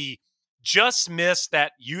like he just missed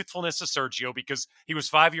that youthfulness of Sergio because he was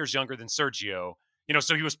 5 years younger than Sergio.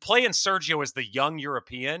 So he was playing Sergio as the young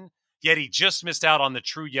European, yet he just missed out on the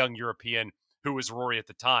true young European who was Rory at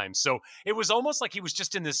the time. So it was almost like he was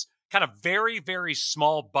just in this kind of very, very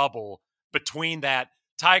small bubble between that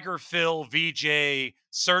Tiger, Phil, VJ,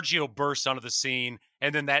 Sergio burst onto the scene,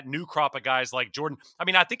 and then that new crop of guys like Jordan. I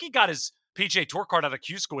mean, I think he got his PGA Tour card out of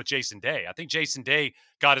Q School with Jason Day. I think Jason Day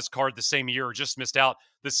got his card the same year or just missed out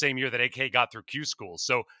the same year that AK got through Q School.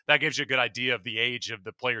 So that gives you a good idea of the age of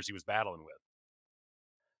the players he was battling with.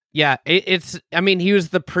 Yeah, he was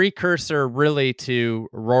the precursor really to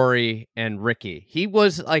Rory and Ricky. He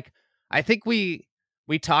was like, I think we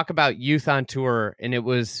talk about youth on tour, and it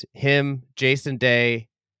was him, Jason Day,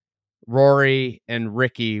 Rory, and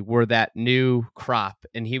Ricky were that new crop,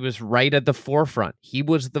 and he was right at the forefront. He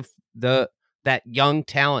was that young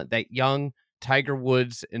talent, that young Tiger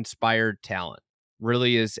Woods inspired talent.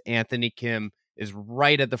 Really is Anthony Kim is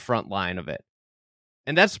right at the front line of it.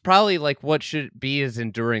 And that's probably like what should be his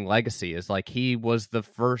enduring legacy, is like he was the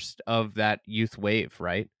first of that youth wave,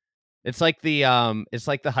 right? It's like the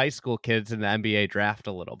high school kids in the NBA draft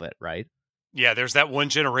a little bit, right? Yeah, there's that one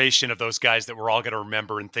generation of those guys that we're all going to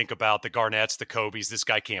remember and think about, the Garnetts, the Kobes. This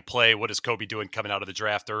guy can't play. What is Kobe doing coming out of the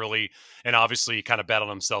draft early? And obviously he kind of bet on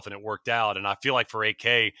himself and it worked out. And I feel like for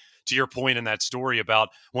AK, to your point in that story about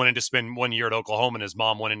wanting to spend 1 year at Oklahoma and his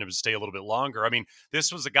mom wanting him to stay a little bit longer. I mean,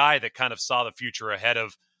 this was a guy that kind of saw the future ahead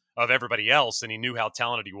of everybody else, and he knew how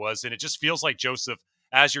talented he was. And it just feels like, Joseph,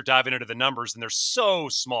 as you're diving into the numbers, and they're so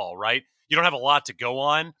small, right? You don't have a lot to go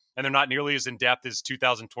on, and they're not nearly as in-depth as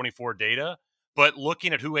 2024 data. But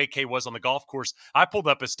looking at who AK was on the golf course, I pulled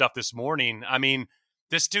up his stuff this morning. I mean,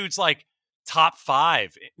 this dude's like top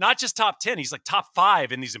 5, not just top 10. He's like top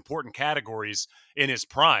 5 in these important categories in his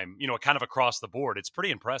prime, kind of across the board. It's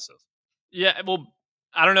pretty impressive. Yeah, well,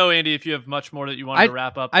 I don't know, Andy, if you have much more that you wanted to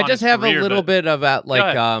wrap up. I just have a little bit about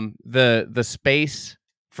like the space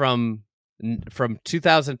from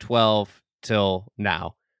 2012 till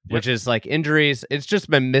now, which is like injuries. It's just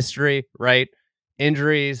been mystery, right?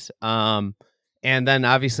 Injuries, and then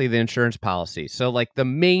obviously the insurance policy. So like the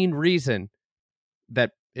main reason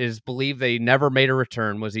that is believed they never made a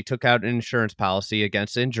return was he took out an insurance policy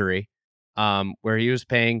against injury, where he was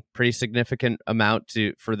paying pretty significant amount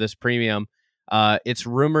for this premium. It's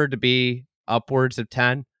rumored to be upwards of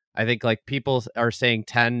 10. I think like people are saying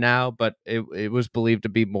 10 now, but it was believed to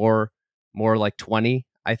be more like 20.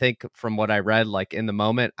 I think from what I read, like in the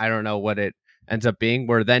moment, I don't know what it ends up being,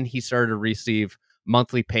 where then he started to receive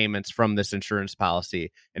monthly payments from this insurance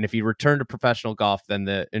policy. And if he returned to professional golf, then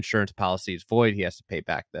the insurance policy is void. He has to pay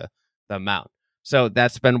back the amount. So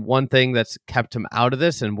that's been one thing that's kept him out of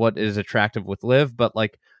this and what is attractive with LIV. But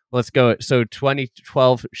like, let's go. So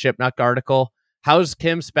 2012 Shipnuck article. How's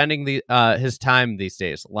Kim spending his time these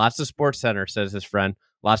days? Lots of Sports Center, says his friend.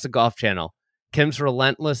 Lots of Golf Channel. Kim's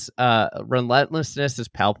relentlessness is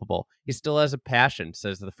palpable. He still has a passion,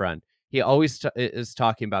 says the friend. He always is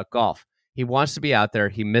talking about golf. He wants to be out there.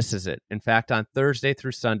 He misses it. In fact, on Thursday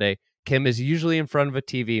through Sunday, Kim is usually in front of a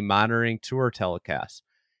TV monitoring tour telecasts.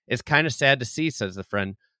 It's kind of sad to see, says the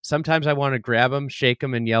friend. Sometimes I want to grab him, shake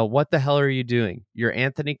him, and yell, "What the hell are you doing? You're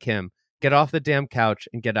Anthony Kim. Get off the damn couch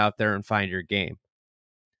and get out there and find your game."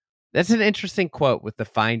 That's an interesting quote with the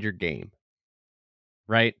find your game,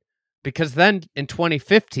 right? Because then in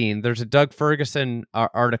 2015, there's a Doug Ferguson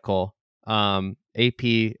article,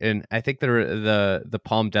 AP, and I think the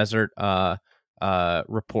Palm Desert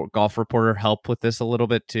golf reporter helped with this a little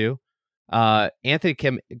bit too. Anthony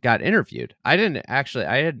Kim got interviewed. I didn't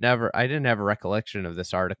have a recollection of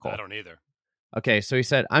this article. I don't either. Okay, so he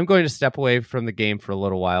said, I'm going to step away from the game for a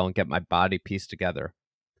little while and get my body pieced together.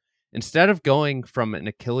 Instead of going from an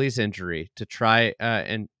Achilles injury to try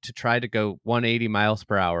to go 180 miles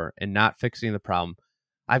per hour and not fixing the problem,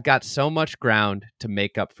 I've got so much ground to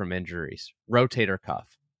make up from injuries. Rotator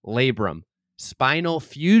cuff, labrum, spinal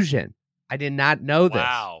fusion. I did not know this.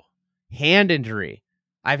 Wow. Hand injury.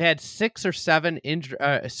 I've had 6 or 7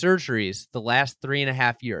 surgeries the last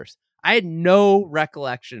 3.5 years. I had no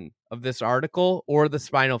recollection of this article or the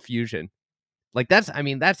spinal fusion. Like that's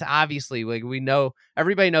obviously, like, we know,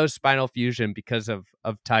 everybody knows spinal fusion because of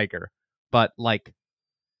Tiger. But like,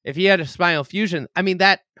 if he had a spinal fusion, I mean,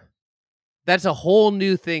 that's a whole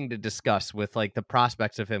new thing to discuss with like the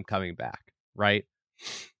prospects of him coming back, right?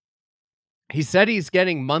 He said he's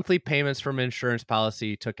getting monthly payments from an insurance policy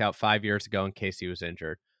he took out 5 years ago in case he was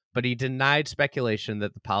injured, but he denied speculation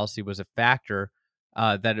that the policy was a factor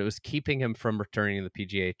that it was keeping him from returning to the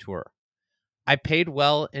PGA Tour. I paid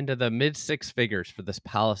well into the mid 6 figures for this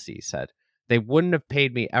policy, he said. They wouldn't have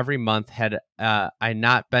paid me every month had I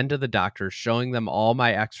not been to the doctors, showing them all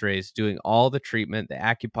my x-rays, doing all the treatment, the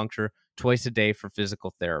acupuncture twice a day for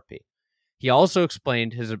physical therapy. He also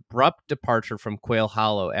explained his abrupt departure from Quail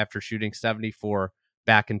Hollow after shooting 74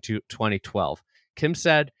 back in 2012. Kim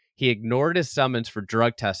said he ignored his summons for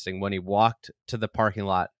drug testing when he walked to the parking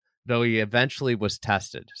lot, though he eventually was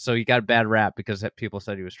tested. So he got a bad rap because people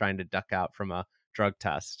said he was trying to duck out from a drug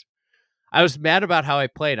test. I was mad about how I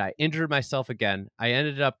played. I injured myself again. I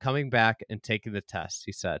ended up coming back and taking the test,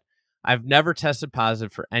 he said. I've never tested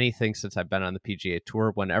positive for anything since I've been on the PGA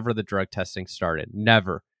Tour whenever the drug testing started.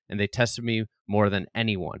 Never. And they tested me more than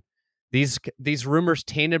anyone. These rumors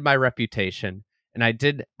tainted my reputation, and I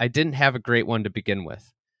didn't have a great one to begin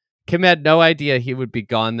with. Kim had no idea he would be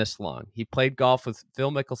gone this long. He played golf with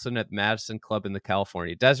Phil Mickelson at Madison Club in the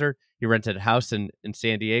California desert. He rented a house in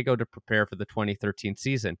San Diego to prepare for the 2013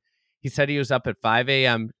 season. He said he was up at 5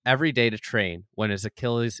 a.m. every day to train when his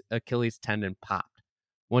Achilles tendon popped.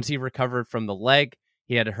 Once he recovered from the leg,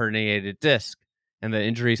 he had a herniated disc, and the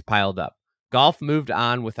injuries piled up. Golf moved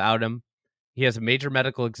on without him. He has a major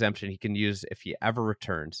medical exemption he can use if he ever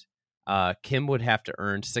returns. Kim would have to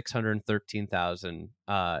earn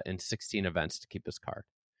 $613,000 in 16 events to keep his card.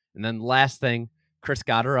 And then last thing, Chris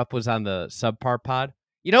Gotterup was on the Subpar Pod.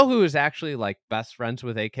 You know who is actually like best friends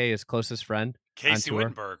with AK, his closest friend? Casey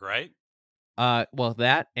Wittenberg, right? Well,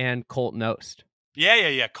 that and Colt Knost.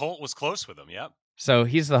 Yeah. Colt was close with him. Yep. So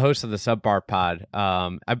he's the host of the Subpar Pod.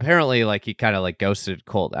 Apparently, like, he kind of like ghosted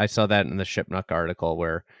Colt. I saw that in the Shipnuck article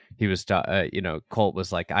where he was, Colt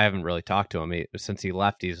was like, I haven't really talked to him since he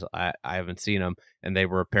left. I haven't seen him, and they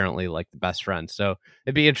were apparently like the best friends. So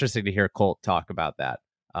it'd be interesting to hear Colt talk about that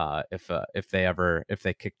if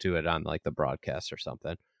they kick to it on like the broadcast or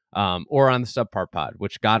something, or on the Subpar Pod,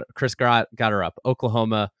 which got Chris Gotterup,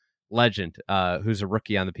 Oklahoma legend, who's a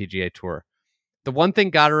rookie on the PGA Tour. The one thing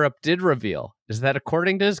Gotterup did reveal is that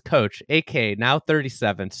according to his coach, AK, now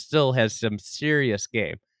 37, still has some serious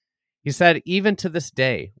game. He said even to this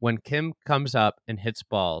day, when Kim comes up and hits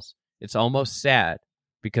balls, it's almost sad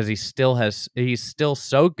because he's still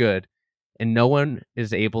so good and no one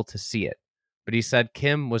is able to see it. But he said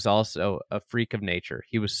Kim was also a freak of nature.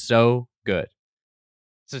 He was so good.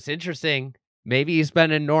 So it's interesting. Maybe he's been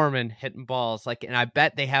in Norman hitting balls, and I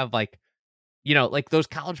bet they have like those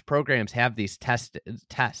college programs have these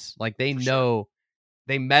tests. Like they know,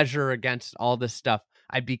 they measure against all this stuff.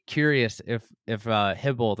 I'd be curious if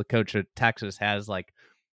Hybl, the coach of Texas, has like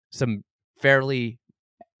some fairly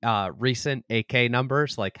recent AK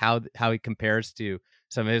numbers, like how he compares to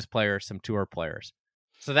some of his players, some tour players.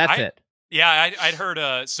 So that's it. Yeah, I'd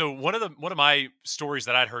heard. So one of my stories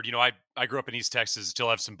that I'd heard, I grew up in East Texas,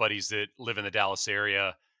 still have some buddies that live in the Dallas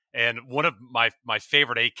area. And one of my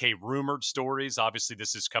favorite AK rumored stories, obviously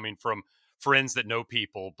this is coming from friends that know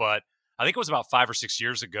people, but I think it was about 5 or 6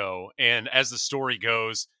 years ago. And as the story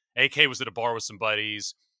goes, AK was at a bar with some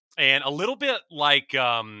buddies, and a little bit like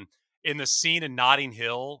in the scene in Notting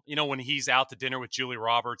Hill, when he's out to dinner with Julia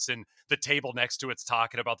Roberts and the table next to it's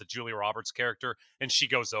talking about the Julia Roberts character and she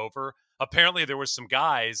goes over. Apparently there was some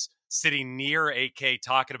guys sitting near AK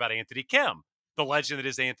talking about Anthony Kim, the legend that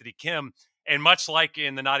is Anthony Kim. And much like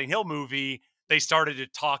in the Notting Hill movie, they started to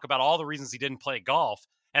talk about all the reasons he didn't play golf.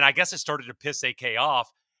 And I guess it started to piss AK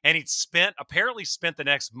off. And he'd apparently spent the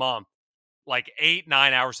next month like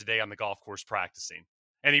 8-9 hours a day on the golf course practicing.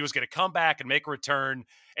 And he was going to come back and make a return.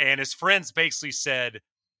 And his friends basically said,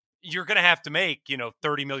 you're going to have to make,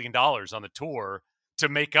 $30 million on the tour to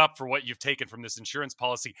make up for what you've taken from this insurance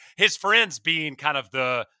policy. His friends being kind of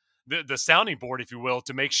the sounding board, if you will,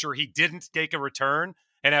 to make sure he didn't take a return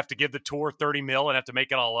and have to give the tour 30 mil and have to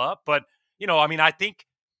make it all up. But, I mean, I think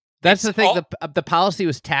that's the thing. The policy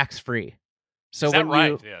was tax free. So is that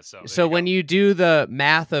when right? Yeah. So when you do the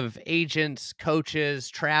math of agents, coaches,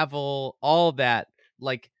 travel, all of that,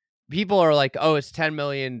 like people are like, oh, it's 10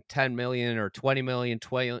 million, or 20 million,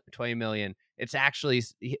 20 million. It's actually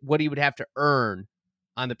what he would have to earn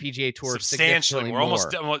on the PGA Tour substantially. We're more.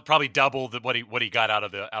 Almost probably double what he got out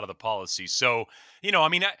of the policy. So, I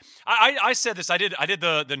mean, I said this. I did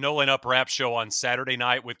the No Laying Up rap show on Saturday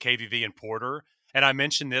night with KVV and Porter, and I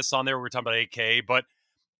mentioned this on there. We were talking about AK, but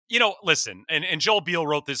listen, and Joel Beal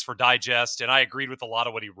wrote this for Digest, and I agreed with a lot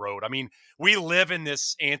of what he wrote. I mean, we live in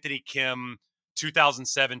this Anthony Kim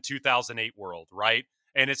 2007, 2008 world, right?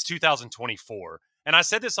 And it's 2024. And I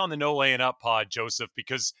said this on the No Laying Up pod, Joseph,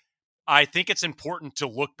 because I think it's important to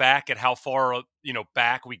look back at how far,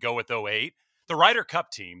 back we go with 08. The Ryder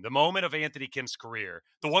Cup team, the moment of Anthony Kim's career,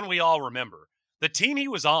 the one we all remember, the team he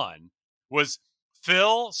was on was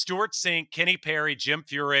Phil, Stuart Sink, Kenny Perry, Jim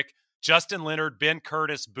Furyk, Justin Leonard, Ben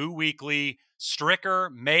Curtis, Boo Weekley, Stricker,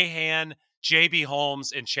 Mahan, J.B.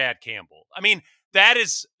 Holmes, and Chad Campbell. I mean, that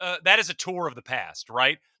is a tour of the past,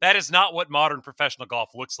 right? That is not what modern professional golf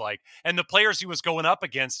looks like. And the players he was going up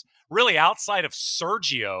against, really outside of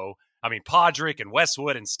Sergio, I mean, Podrick and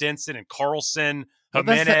Westwood and Stinson and Carlson,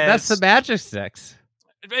 Jimenez. That's the Magic Sticks.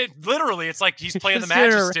 Literally, it's like he's playing the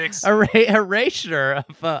Magic Sticks. Erasure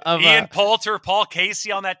of Ian Poulter, Paul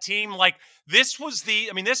Casey on that team. Like, this was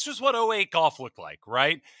what 08 golf looked like,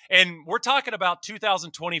 right? And we're talking about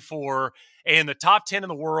 2024 and the top 10 in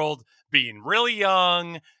the world being really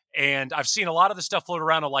young. And I've seen a lot of the stuff float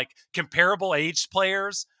around of like comparable aged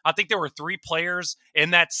players. I think there were 3 players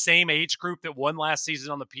in that same age group that won last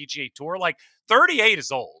season on the PGA Tour. Like 38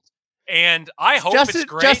 is old. And I hope it's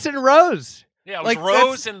great. Justin Rose. Yeah, it was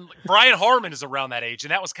Rose and Brian Harmon is around that age.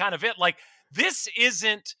 And that was kind of it. Like, this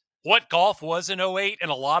isn't what golf was in 08 in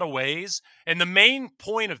a lot of ways. And the main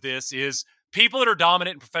point of this is people that are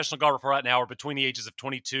dominant in professional golf right now are between the ages of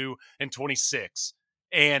 22 and 26.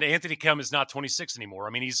 And Anthony Kim is not 26 anymore.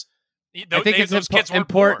 I mean, I think it's important,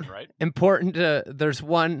 born, right? Important there's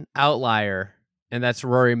one outlier, and that's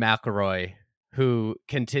Rory McIlroy, who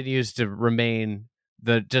continues to remain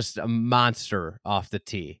just a monster off the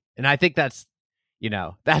tee. And I think that's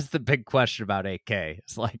the big question about AK.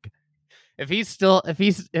 It's like, if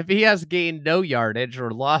he has gained no yardage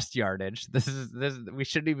or lost yardage, this we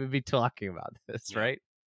shouldn't even be talking about this, right?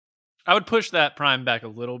 I would push that prime back a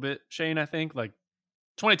little bit, Shane. I think like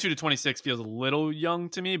 22 to 26 feels a little young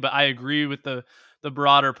to me, but I agree with the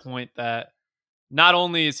broader point that not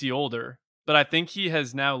only is he older, but I think he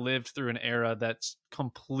has now lived through an era that's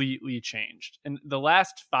completely changed. In the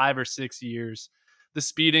last 5 or 6 years, the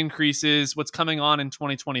speed increases, what's coming on in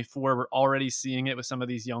 2024, we're already seeing it with some of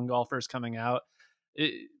these young golfers coming out.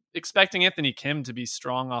 Expecting Anthony Kim to be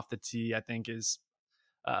strong off the tee, I think, is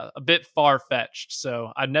a bit far-fetched.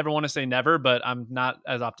 So I'd never want to say never, but I'm not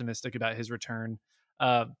as optimistic about his return.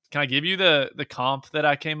 Can I give you the comp that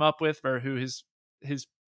I came up with for who his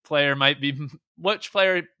player might be, which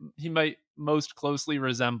player he might most closely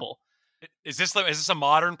resemble? Is this a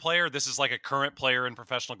modern player? This is like a current player in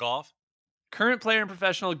professional golf? Current player in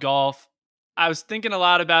professional golf. I was thinking a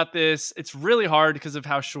lot about this. It's really hard because of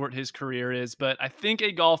how short his career is, but I think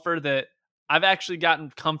a golfer that I've actually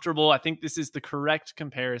gotten comfortable, I think this is the correct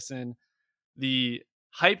comparison. The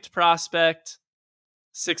hyped prospect,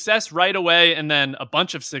 success right away, and then a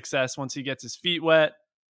bunch of success once he gets his feet wet.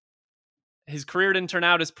 His career didn't turn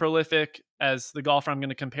out as prolific as the golfer I'm going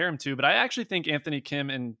to compare him to, but I actually think Anthony Kim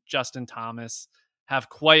and Justin Thomas have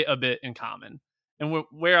quite a bit in common. And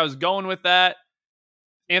where I was going with that,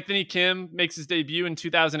 Anthony Kim makes his debut in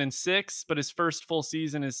 2006, but his first full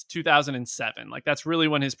season is 2007. Like, that's really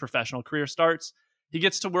when his professional career starts. He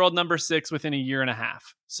gets to world number 6 within a year and a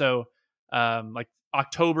half. So, like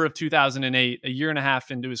October of 2008, a year and a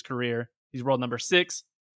half into his career, he's world number 6.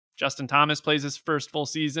 Justin Thomas plays his first full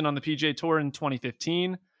season on the PGA Tour in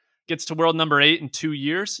 2015, gets to world number 8 in 2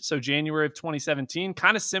 years. So January of 2017,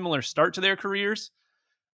 kind of similar start to their careers.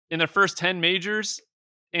 In their first 10 majors,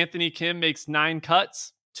 Anthony Kim makes 9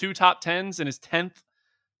 cuts, 2 top 10s, and his 10th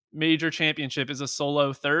major championship is a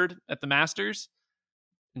solo third at the Masters.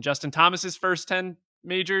 In Justin Thomas's first 10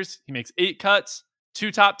 majors, he makes 8 cuts,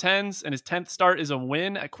 2 top 10s, and his 10th start is a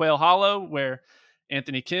win at Quail Hollow, where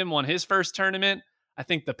Anthony Kim won his first tournament. I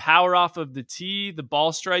think the power off of the tee, the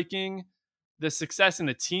ball striking, the success in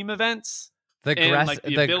the team events, the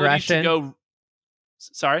aggression to go.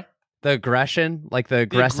 Sorry. The aggression, like the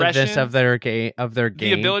aggressiveness of their game.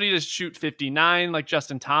 The ability to shoot 59 like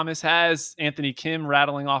Justin Thomas has, Anthony Kim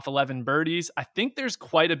rattling off 11 birdies. I think there's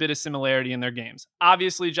quite a bit of similarity in their games.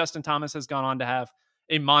 Obviously, Justin Thomas has gone on to have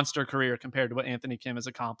a monster career compared to what Anthony Kim has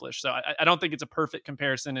accomplished. So I don't think it's a perfect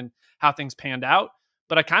comparison in how things panned out.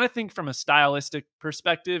 But I kind of think from a stylistic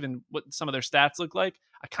perspective and what some of their stats look like,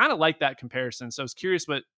 I kind of like that comparison. So I was curious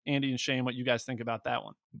what Andy and Shane, what you guys think about that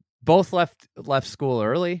one. Both left school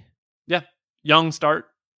early. Yeah. Young start.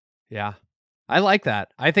 Yeah. I like that.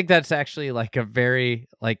 I think that's actually like a very,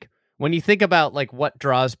 like, when you think about like what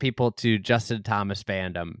draws people to Justin Thomas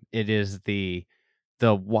fandom, it is the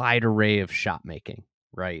wide array of shot making,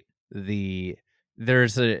 right?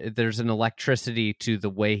 There's an electricity to the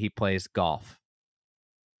way he plays golf.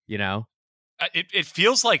 You know? It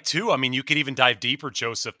feels like, too, I mean, you could even dive deeper,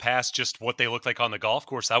 Joseph, past just what they look like on the golf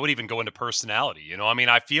course. I would even go into personality. You know, I mean,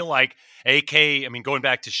 I feel like AK, I mean, going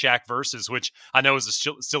back to Shaq Versus, which I know is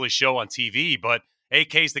a silly show on TV, but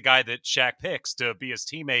AK is the guy that Shaq picks to be his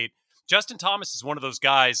teammate. Justin Thomas is one of those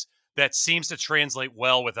guys that seems to translate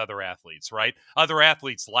well with other athletes, right? Other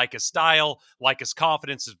athletes like his style, like his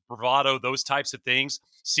confidence, his bravado, those types of things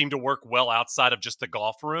seem to work well outside of just the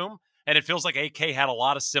golf room. And it feels like AK had a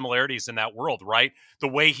lot of similarities in that world, right? The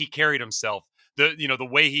way he carried himself, the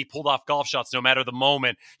way he pulled off golf shots, no matter the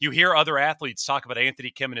moment. You hear other athletes talk about Anthony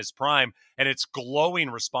Kim in his prime, and it's glowing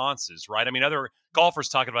responses, right? I mean, other golfers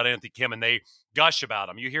talking about Anthony Kim, and they gush about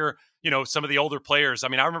him. You hear, some of the older players. I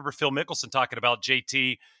mean, I remember Phil Mickelson talking about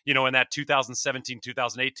JT, in that 2017,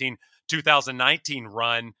 2018, 2019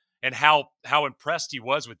 run, and how impressed he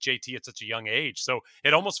was with JT at such a young age. So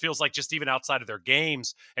it almost feels like just even outside of their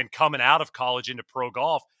games and coming out of college into pro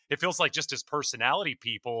golf, it feels like just as personality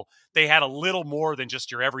people, they had a little more than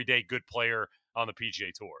just your everyday good player on the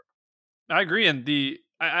PGA Tour. I agree. And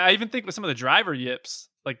I even think with some of the driver yips,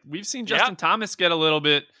 like we've seen Justin Thomas get a little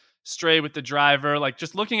bit stray with the driver. Like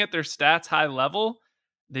just looking at their stats high level,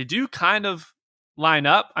 they do kind of line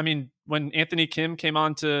up. I mean, when Anthony Kim came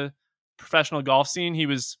on to professional golf scene, he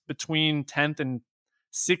was between 10th and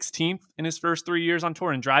 16th in his first 3 years on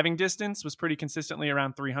tour, and driving distance was pretty consistently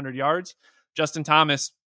around 300 yards. Justin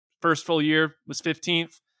Thomas, first full year, was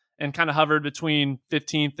 15th and kind of hovered between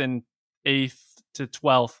 15th and 8th to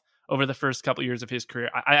 12th over the first couple years of his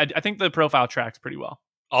career. I think the profile tracks pretty well.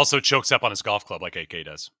 Also chokes up on his golf club like AK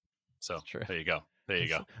does. So there you go. There you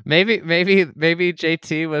go. Maybe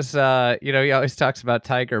JT was, he always talks about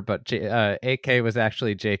Tiger, but AK was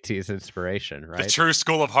actually JT's inspiration, right? The true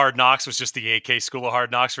school of hard knocks was just the AK school of hard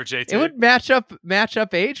knocks for JT. It would match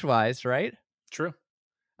up age-wise, right? True.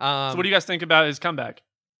 So what do you guys think about his comeback?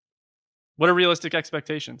 What are realistic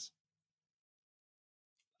expectations?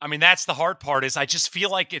 I mean, that's the hard part is I just feel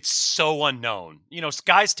like it's so unknown.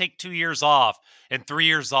 Guys take 2 years off and 3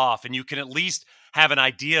 years off, and you can at least have an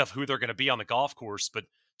idea of who they're going to be on the golf course. But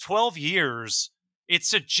 12 years,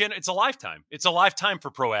 it's a lifetime. It's a lifetime for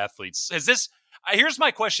pro athletes. Here's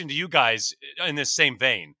my question to you guys in this same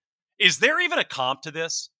vein. Is there even a comp to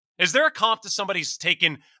this? Is there a comp to somebody who's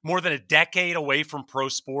taken more than a decade away from pro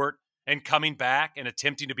sport and coming back and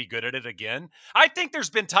attempting to be good at it again? I think there's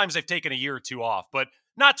been times they've taken a year or two off, but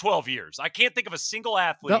not 12 years. I can't think of a single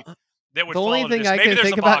athlete that would fall into this. The only thing I can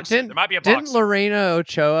think about, there might be a boxer. Didn't Lorena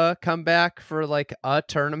Ochoa come back for like a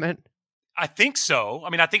tournament? I think so. I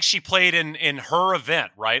mean, I think she played in her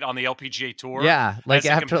event, right, on the LPGA Tour. Yeah, like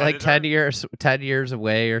after like 10 years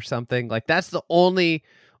away or something. Like that's the only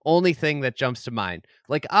thing that jumps to mind.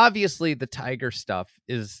 Like obviously the Tiger stuff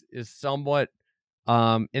is somewhat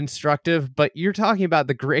instructive, but you're talking about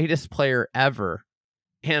the greatest player ever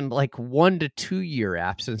and like 1 to 2 year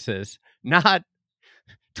absences, not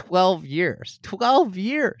 12 years. 12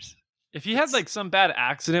 years. If he had like some bad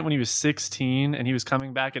accident when he was 16 and he was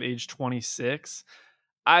coming back at age 26,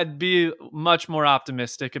 I'd be much more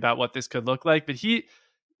optimistic about what this could look like. But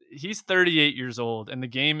he's 38 years old and the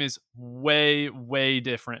game is way, way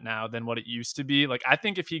different now than what it used to be. Like, I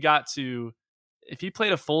think if he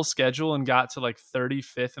played a full schedule and got to like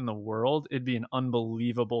 35th in the world, it'd be an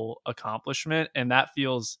unbelievable accomplishment. And that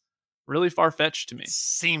feels really far-fetched to me.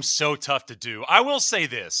 Seems so tough to do. I will say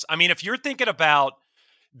this. I mean, if you're thinking about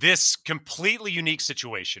this completely unique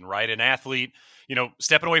situation, right? An athlete,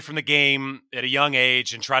 stepping away from the game at a young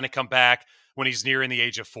age and trying to come back when he's nearing the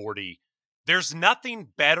age of 40. There's nothing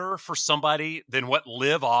better for somebody than what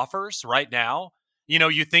LIV offers right now.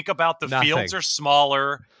 You think about the fields are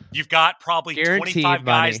smaller. You've got probably guaranteed 25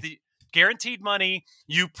 money. guys. Guaranteed money.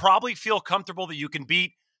 You probably feel comfortable that you can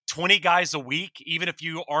beat 20 guys a week, even if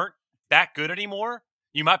you aren't that good anymore.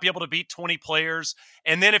 You might be able to beat 20 players.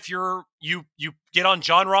 And then if you get on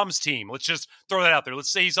Jon Rahm's team, let's just throw that out there.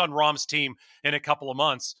 Let's say he's on Rahm's team in a couple of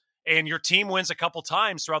months and your team wins a couple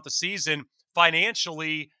times throughout the season.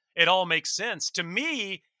 Financially, it all makes sense. To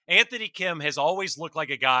me, Anthony Kim has always looked like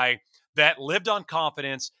a guy that lived on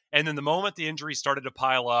confidence. And then the moment the injury started to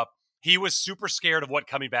pile up, he was super scared of what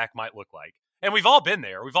coming back might look like. And we've all been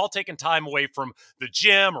there. We've all taken time away from the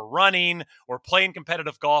gym or running or playing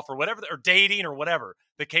competitive golf or whatever, or dating or whatever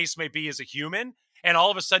the case may be as a human. And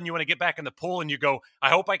all of a sudden you want to get back in the pool and you go, I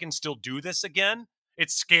hope I can still do this again.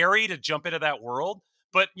 It's scary to jump into that world.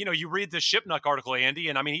 But, you read the Shipnuck article, Andy,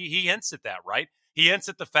 and I mean, he hints at that, right? He hints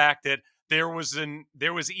at the fact that there was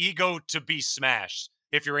ego to be smashed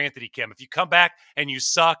if you're Anthony Kim. If you come back and you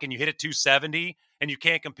suck and you hit a 270 and you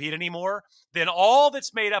can't compete anymore, then all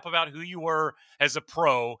that's made up about who you were as a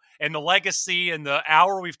pro and the legacy and the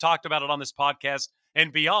hour we've talked about it on this podcast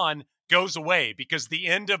and beyond goes away, because the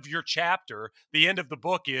end of your chapter, the end of the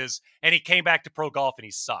book is, and he came back to pro golf and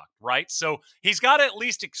he sucked, right? So he's got to at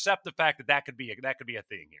least accept the fact that could be a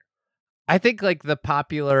thing here. I think like the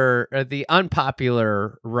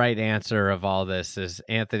unpopular right answer of all this is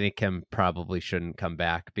Anthony Kim probably shouldn't come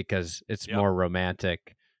back, because it's more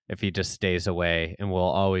romantic if he just stays away, and we'll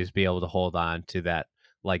always be able to hold on to that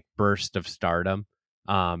like burst of stardom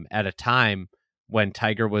at a time when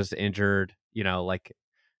Tiger was injured. Like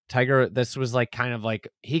Tiger, this was like kind of like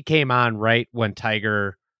he came on right when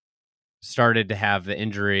Tiger started to have the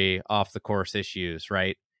injury off the course issues,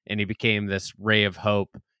 right? And he became this ray of hope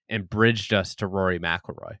and bridged us to Rory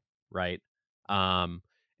McIlroy, right? And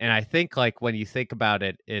I think like when you think about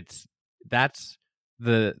it, that's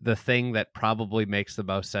the thing that probably makes the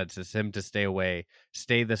most sense, is him to stay away,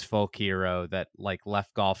 stay this folk hero that like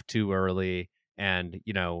left golf too early, and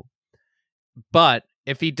but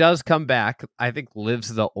if he does come back, I think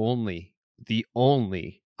Liv's the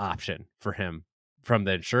only option for him from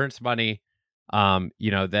the insurance money.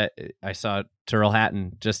 That I saw Tyrrell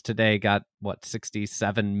Hatton just today got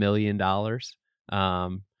 $67 million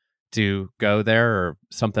to go there, or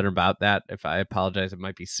something about that. If I apologize, it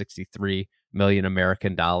might be 63 million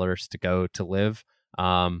American dollars to go to Live.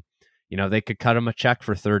 They could cut him a check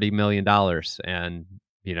for $30 million and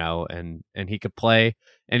he could play.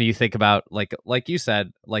 And you think about like you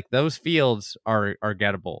said, like those fields are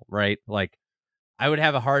gettable, right? Like I would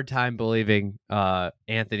have a hard time believing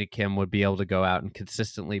Anthony Kim would be able to go out and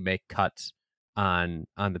consistently make cuts on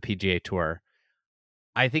the PGA Tour.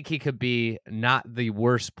 I think he could be not the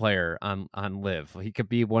worst player on Live. He could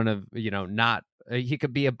be one of, he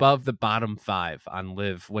could be above the bottom 5 on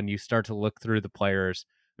Live when you start to look through the players.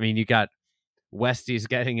 I mean, you got Westie's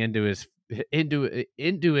getting into his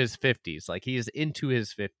 50s. Like he is into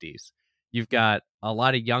his 50s. You've got a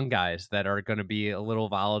lot of young guys that are going to be a little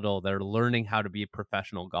volatile. They're learning how to be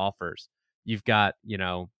professional golfers. You've got, you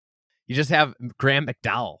just have Graham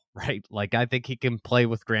McDowell, right? Like I think he can play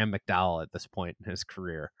with Graham McDowell at this point in his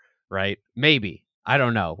career, right? Maybe. I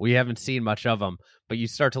don't know. We haven't seen much of him, but you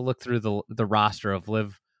start to look through the roster of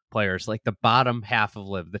Live players, like the bottom half of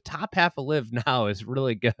Live. The top half of Live now is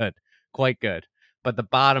really good, quite good. But the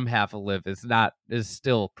bottom half of Live is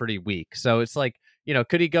still pretty weak. So it's like,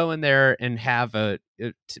 could he go in there and have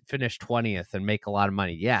finish 20th and make a lot of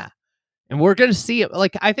money? Yeah. And we're going to see it.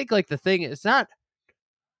 Like, I think like the thing is not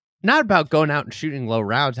about going out and shooting low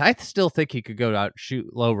rounds. I still think he could go out and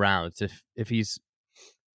shoot low rounds if he's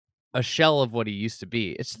a shell of what he used to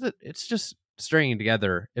be. It's just stringing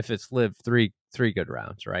together if it's Live three good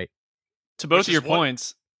rounds, right? To both of your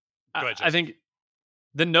points, I think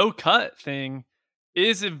the no cut thing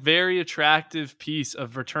is a very attractive piece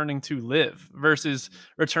of returning to Live versus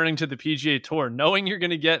returning to the PGA Tour. Knowing you're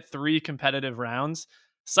going to get 3 competitive rounds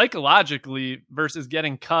psychologically versus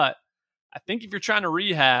getting cut. I think if you're trying to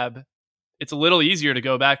rehab, it's a little easier to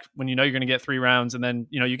go back when you know you're going to get 3 rounds, and then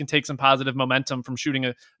you can take some positive momentum from shooting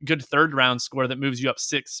a good 3rd round score that moves you up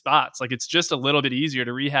 6 spots. Like it's just a little bit easier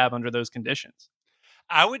to rehab under those conditions.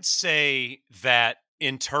 I would say that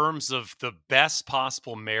in terms of the best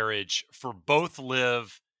possible marriage for both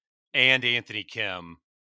Liv and Anthony Kim,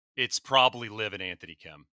 it's probably Liv and Anthony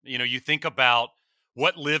Kim. You think about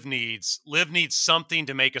what Liv needs. Liv needs something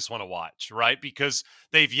to make us want to watch, right? Because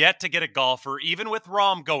they've yet to get a golfer, even with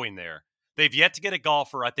Rahm going there, they've yet to get a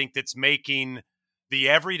golfer, I think, that's making the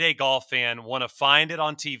everyday golf fan want to find it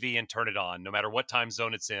on TV and turn it on, no matter what time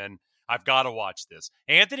zone it's in. I've got to watch this.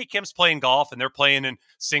 Anthony Kim's playing golf, and they're playing in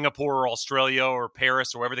Singapore or Australia or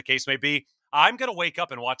Paris or wherever the case may be. I'm going to wake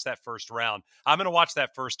up and watch that first round. I'm going to watch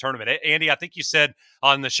that first tournament. Andy, I think you said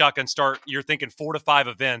on the Shotgun Start, you're thinking 4 to 5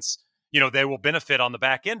 events, they will benefit on the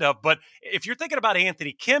back end of. But if you're thinking about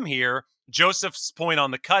Anthony Kim here, Joseph's point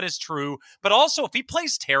on the cut is true. But also, if he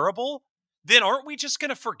plays terrible, then aren't we just going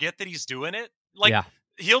to forget that he's doing it?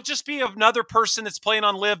 He'll just be another person that's playing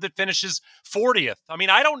on Live that finishes 40th. I mean,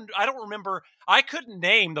 I don't remember. I couldn't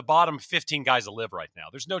name the bottom 15 guys that Live right now.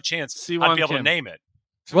 There's no chance I'd be able to name it.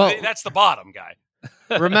 Well, that's the bottom guy.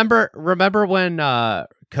 remember when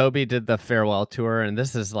Kobe did the farewell tour, and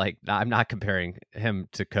this is like, I'm not comparing him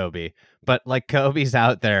to Kobe, but like Kobe's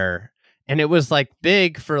out there, and it was like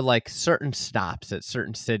big for like certain stops at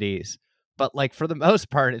certain cities, but like for the most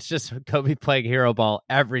part, it's just Kobe playing hero ball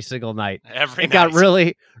every single night. It got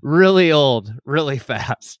really, really old, really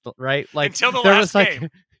fast, right? Like until the there last was like, game.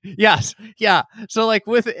 yes, yeah. So like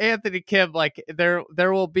with Anthony Kim, like there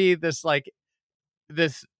will be this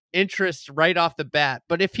interest right off the bat,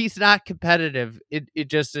 but if he's not competitive, it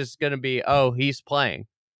just is going to be, oh, he's playing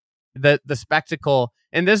the spectacle,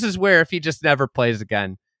 and this is where if he just never plays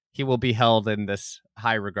again, he will be held in this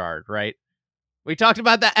high regard, right? We talked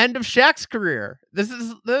about the end of Shaq's career. This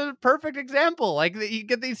is the perfect example. Like you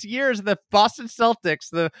get these years, the Boston Celtics,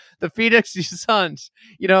 the Phoenix Suns,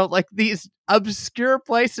 like these obscure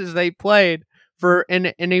places they played for,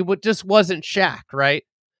 and he just wasn't Shaq, right?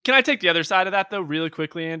 Can I take the other side of that, though, really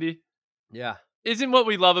quickly, Andy? Yeah. Isn't what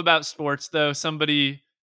we love about sports, though, somebody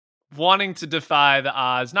wanting to defy the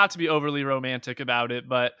odds, not to be overly romantic about it,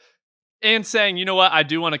 and saying, you know what, I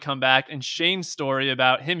do want to come back. And Shane's story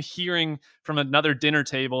about him hearing from another dinner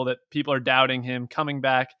table that people are doubting him, coming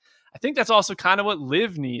back. I think that's also kind of what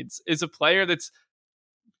Liv needs, is a player that's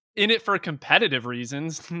in it for competitive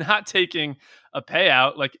reasons, not taking a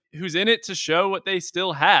payout, like who's in it to show what they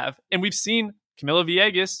still have. And we've seen Camilo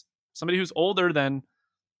Villegas, somebody who's older than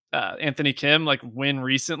Anthony Kim, like win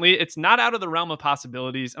recently. It's not out of the realm of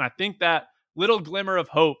possibilities. And I think that little glimmer of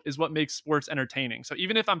hope is what makes sports entertaining. So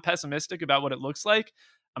even if I'm pessimistic about what it looks like,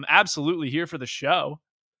 I'm absolutely here for the show.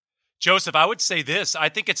 Joseph, I would say this. I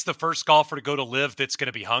think it's the first golfer to go to Liv that's going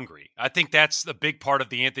to be hungry. I think that's the big part of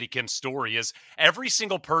the Anthony Kim story is every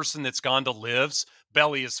single person that's gone to Liv's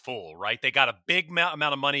belly is full, right? They got a big amount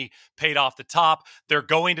of money paid off the top. They're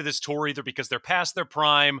going to this tour either because they're past their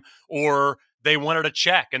prime or they wanted a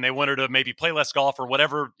check and they wanted to maybe play less golf or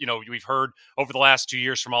whatever, we've heard over the last 2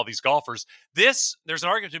 years from all these golfers. There's an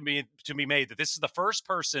argument to be made that this is the first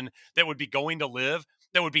person that would be going to Liv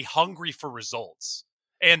that would be hungry for results.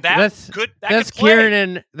 And that's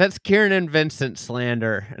Kieran and Vincent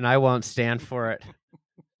slander, and I won't stand for it.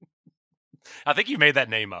 I think you made that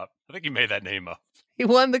name up. He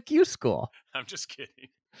won the Q School. I'm just kidding.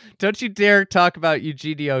 Don't you dare talk about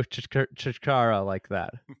Eugenio Chacarra like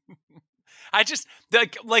that. I just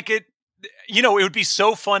like it. It would be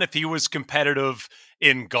so fun if he was competitive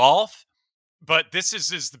in golf, but this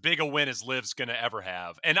is as big a win as Liv's going to ever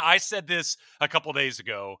have. And I said this a couple days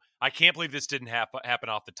ago. I can't believe this didn't happen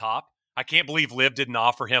off the top. I can't believe Liv didn't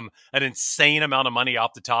offer him an insane amount of money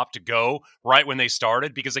off the top to go right when they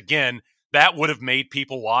started, because again, that would have made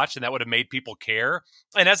people watch and that would have made people care.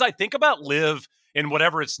 And as I think about Liv and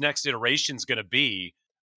whatever its next iteration is going to be,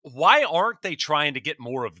 why aren't they trying to get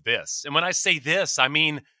more of this? And when I say this, I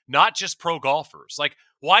mean not just pro golfers. Like,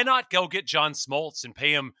 why not go get John Smoltz and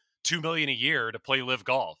pay him $2 million a year to play Liv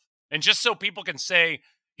Golf? And just so people can say,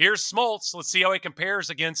 here's Smoltz, let's see how he compares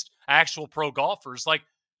against actual pro golfers. Like,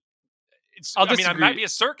 it might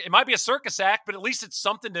be a circus act, but at least it's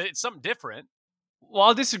something different. Well,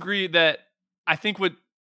 I'll disagree that I think what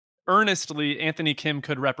earnestly Anthony Kim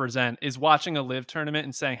could represent is watching a Liv tournament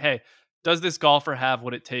and saying, hey, does this golfer have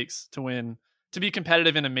what it takes to win, to be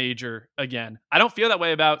competitive in a major again? I don't feel that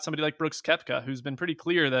way about somebody like Brooks Koepka, who's been pretty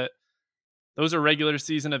clear that those are regular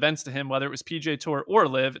season events to him, whether it was PGA Tour or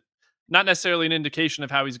Liv, not necessarily an indication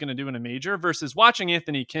of how he's going to do in a major, versus watching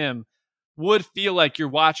Anthony Kim would feel like you're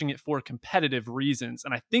watching it for competitive reasons.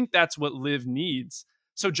 And I think that's what Liv needs.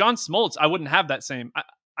 So John Smoltz, I wouldn't have that same.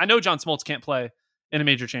 I know John Smoltz can't play in a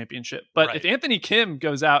major championship, but right. If Anthony Kim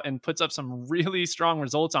goes out and puts up some really strong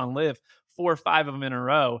results on Liv, 4 or 5 of them in a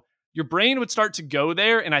row, your brain would start to go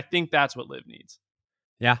there. And I think that's what Liv needs.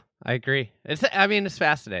 Yeah, I agree. It's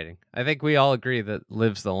fascinating. I think we all agree that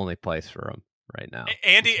Liv's the only place for him right now.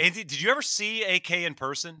 Andy, did you ever see AK in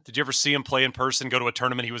person? Did you ever see him play in person, go to a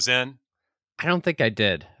tournament he was in? I don't think I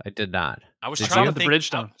did. I did not. I was trying to think.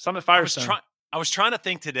 Bridgestone. Some at Firestone. I was trying to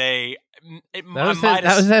think today. That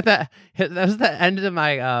was at the end of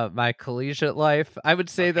my my collegiate life. I would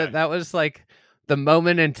say that was like the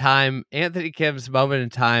moment in time. Anthony Kim's moment in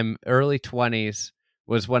time, early 20s,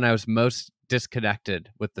 was when I was most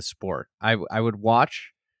disconnected with the sport. I would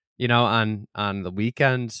watch, on the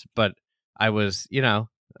weekends, but I was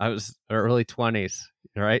early 20s,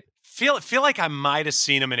 right? Feel like I might have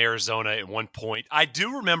seen him in Arizona at one point. I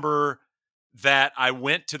do remember that I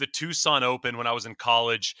went to the Tucson Open when I was in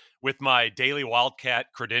college with my Daily Wildcat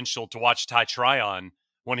credential to watch Ty Tryon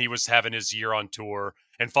when he was having his year on tour,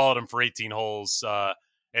 and followed him for 18 holes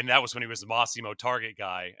And that was when he was the Massimo Target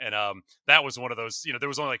guy. And that was one of those, there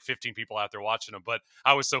was only like 15 people out there watching him, but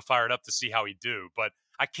I was so fired up to see how he'd do. But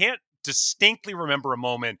I can't distinctly remember a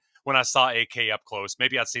moment when I saw AK up close.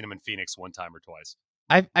 Maybe I'd seen him in Phoenix one time or twice.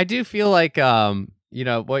 I do feel like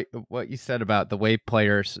what you said about the way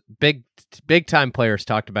players, big time players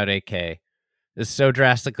talked about AK is so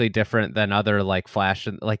drastically different than other like flash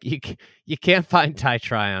and like you can't find Ty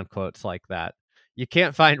Tryon quotes like that. You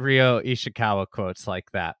can't find Ryo Ishikawa quotes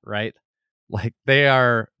like that, right? Like they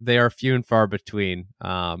are few and far between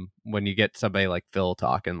when you get somebody like Phil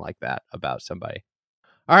talking like that about somebody.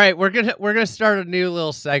 All right, we're gonna start a new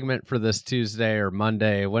little segment for this Tuesday or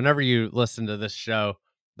Monday, whenever you listen to this show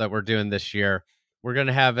that we're doing this year. We're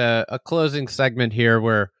gonna have a closing segment here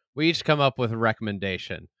where we each come up with a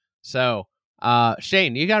recommendation. So,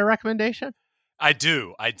 Shane, you got a recommendation? I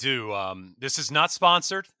do. This is not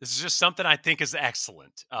sponsored. This is just something I think is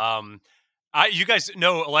excellent. You guys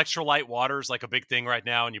know electrolyte water is like a big thing right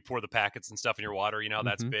now, and you pour the packets and stuff in your water. You know,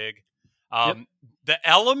 that's big. The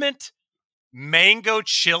Element mango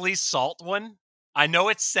chili salt one. I know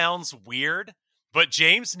it sounds weird, but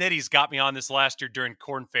James Nitty's got me on this last year during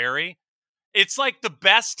Corn Ferry. It's like the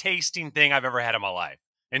best tasting thing I've ever had in my life.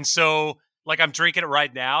 And so, like, I'm drinking it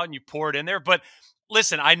right now, and you pour it in there. But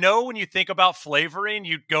listen, I know when you think about flavoring,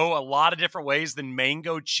 you go a lot of different ways than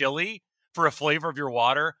mango chili for a flavor of your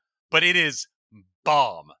water, but it is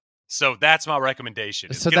bomb. So that's my recommendation.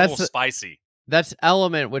 It's a little spicy. That's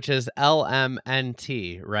Element, which is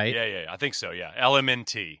LMNT, right? Yeah. I think so, yeah.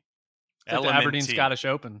 LMNT. Like the Aberdeen Scottish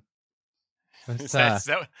Open. Is that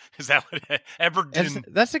what Aberdeen?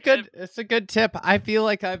 It's a good tip. I feel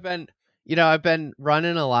like I've been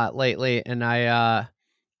running a lot lately, and I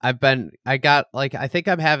think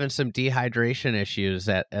I'm having some dehydration issues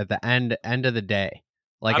at the end of the day.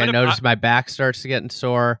 Like I noticed my back starts to get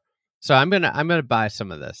sore. So I'm gonna buy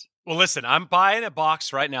some of this. Well, listen, I'm buying a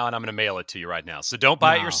box right now, and I'm gonna mail it to you right now. So don't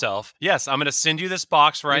buy it yourself. Yes, I'm gonna send you this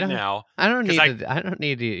box right now. I don't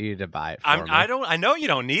need you to buy it for me. I know you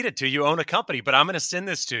don't need it to. You own a company, but I'm gonna send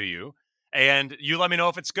this to you, and you let me know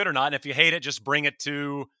if it's good or not. And if you hate it, just bring it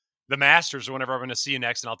to the Masters or whenever I'm gonna see you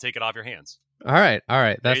next, and I'll take it off your hands. All right.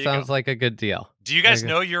 That sounds like a good deal. Do you guys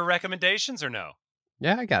know your recommendations or no?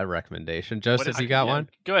 Yeah, I got a recommendation. Joseph, you got one?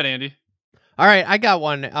 Go ahead, Andy. All right, I got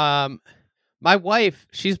one. My wife,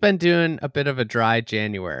 she's been doing a bit of a dry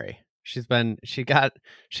January. She got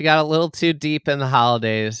a little too deep in the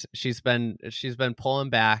holidays. She's been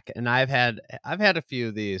pulling back, and I've had a few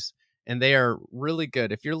of these, and they are really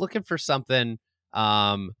good. If you're looking for something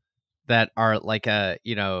that are like that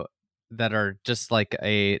are just like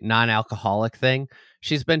a non-alcoholic thing,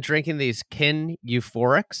 she's been drinking these Kin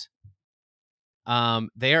Euphorics.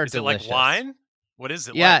 They are delicious. It like wine? What is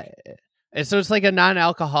it? Yeah. And so it's like a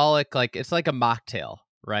non-alcoholic, like it's like a mocktail,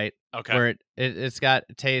 right? Okay. Where it's got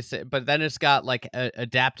taste, but then it's got like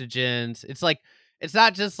adaptogens. It's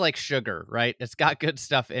not just like sugar, right? It's got good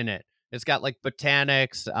stuff in it. It's got like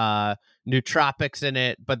botanics, nootropics in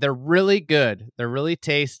it, but they're really good. They're really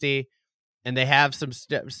tasty, and they have some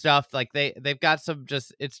stuff like they've got some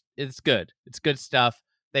just it's good. It's good stuff.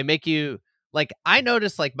 They make you like I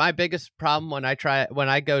notice like my biggest problem when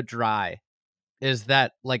I go dry is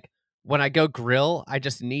that like. When I go grill, I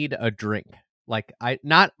just need a drink. Like I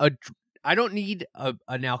don't need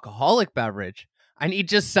an alcoholic beverage. I need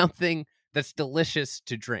just something that's delicious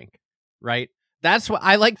to drink, right? That's what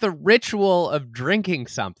I like, the ritual of drinking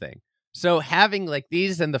something. So having like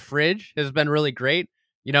these in the fridge has been really great.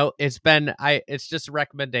 It's just a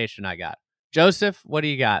recommendation I got. Joseph, what do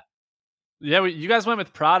you got? Yeah, you guys went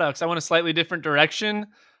with products. I went a slightly different direction.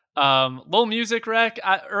 Little music rec.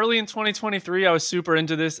 Early in 2023, I was super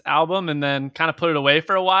into this album and then kind of put it away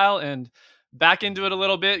for a while and back into it a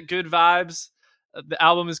little bit. Good vibes. The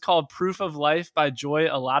album is called Proof of Life by Joy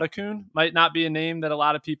Olatakun. Might not be a name that a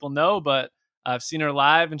lot of people know, but I've seen her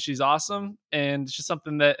live and she's awesome. And it's just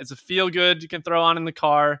something that is a feel good you can throw on in the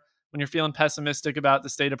car when you're feeling pessimistic about the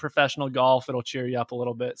state of professional golf. It'll cheer you up a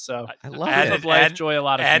little bit. So I love Proof of Life, Joy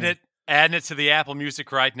Olatakun. Adding it to the Apple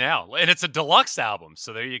Music right now. And it's a deluxe album.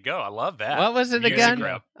 So there you go. I love that. What was it again?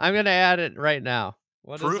 I'm going to add it right now.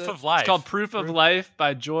 Proof of Life. It's called Proof of Life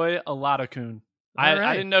by Joy Olatakun.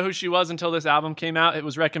 I didn't know who she was until this album came out. It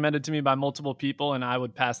was recommended to me by multiple people, and I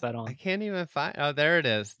would pass that on. I can't even find... Oh, there it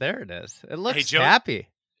is. It looks happy.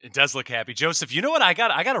 It does look happy. Joseph, you know what? I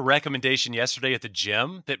got a recommendation yesterday at the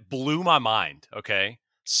gym that blew my mind, okay?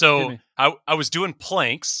 So I was doing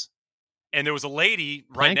planks, and there was a lady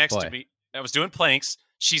right next to me. I was doing planks.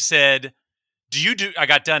 She said, I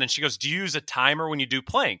got done, and she goes, do you use a timer when you do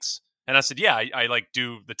planks? And I said, yeah, I like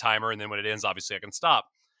do the timer, and then when it ends, obviously I can stop.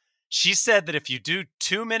 She said that if you do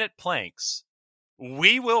 2-minute planks,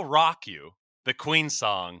 We Will Rock You, the Queen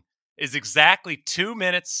song, is exactly 2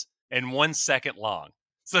 minutes and 1 second long.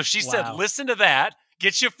 So she said, Wow. listen to that,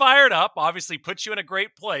 gets you fired up, obviously puts you in a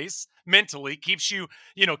great place mentally, keeps you,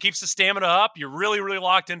 keeps the stamina up. You're really, really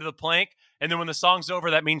locked into the plank. And then when the song's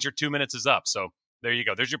over, that means your 2 minutes is up. So there you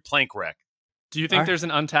go. There's your plank rec. Do you think there's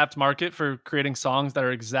an untapped market for creating songs that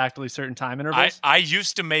are exactly certain time intervals? I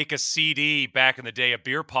used to make a CD back in the day, a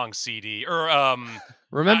beer pong CD, or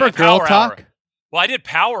Remember Girl Power Talk? Hour. Well, I did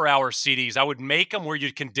Power Hour CDs. I would make them where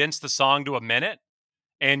you'd condense the song to a minute,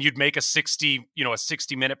 and you'd make a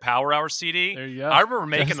 60-minute Power Hour CD. There you go. I remember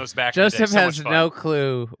making those back in the day. Joseph So much has fun. no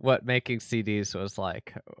clue what making CDs was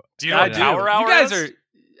like. Do you know what I do. Power Hour You guys is? are.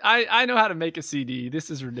 I know how to make a CD. This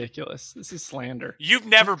is ridiculous. This is slander. You've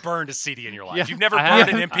never burned a CD in your life. Yeah, You've never I burned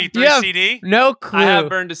have. an MP3 Yeah. CD? No clue. I have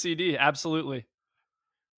burned a CD. Absolutely.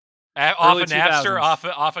 Off Early of Napster,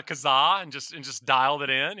 2000s. off of Kazaa, and just dialed it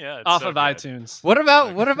in. Yeah, it's Off so of good. iTunes. What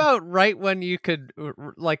about right when you could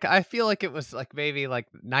like? I feel like it was like maybe like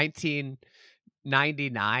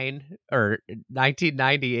 1999 or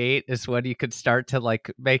 1998 is when you could start to like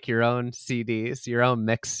make your own CDs, your own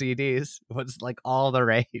mix CDs. Was like all the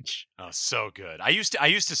rage. Oh, so good. I used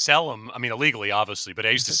to sell them. I mean, illegally, obviously, but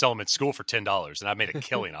I used to sell them at school for $10, and I made a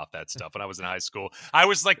killing off that stuff when I was in high school. I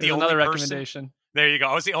was like the There's only another person. recommendation. There you go.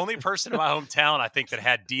 I was the only person in my hometown, I think, that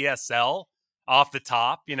had DSL off the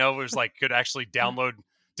top. It was like could actually download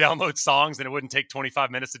songs, and it wouldn't take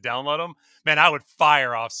 25 minutes to download them. Man, I would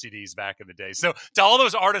fire off CDs back in the day. So to all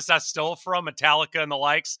those artists I stole from, Metallica and the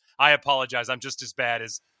likes, I apologize. I'm just as bad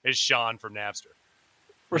as Sean from Napster.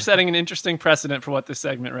 We're setting an interesting precedent for what this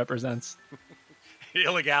segment represents.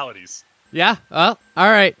 Illegalities. Yeah. Well, all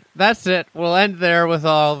right. That's it. We'll end there with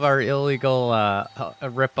all of our illegal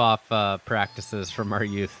rip-off practices from our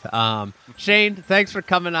youth. Shane, thanks for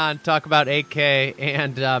coming on, talk about 8K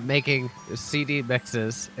and making CD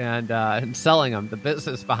mixes and selling them, the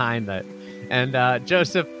business behind it. And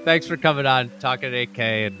Joseph, thanks for coming on, talking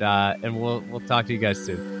 8K, and we'll talk to you guys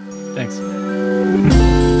soon. Thanks.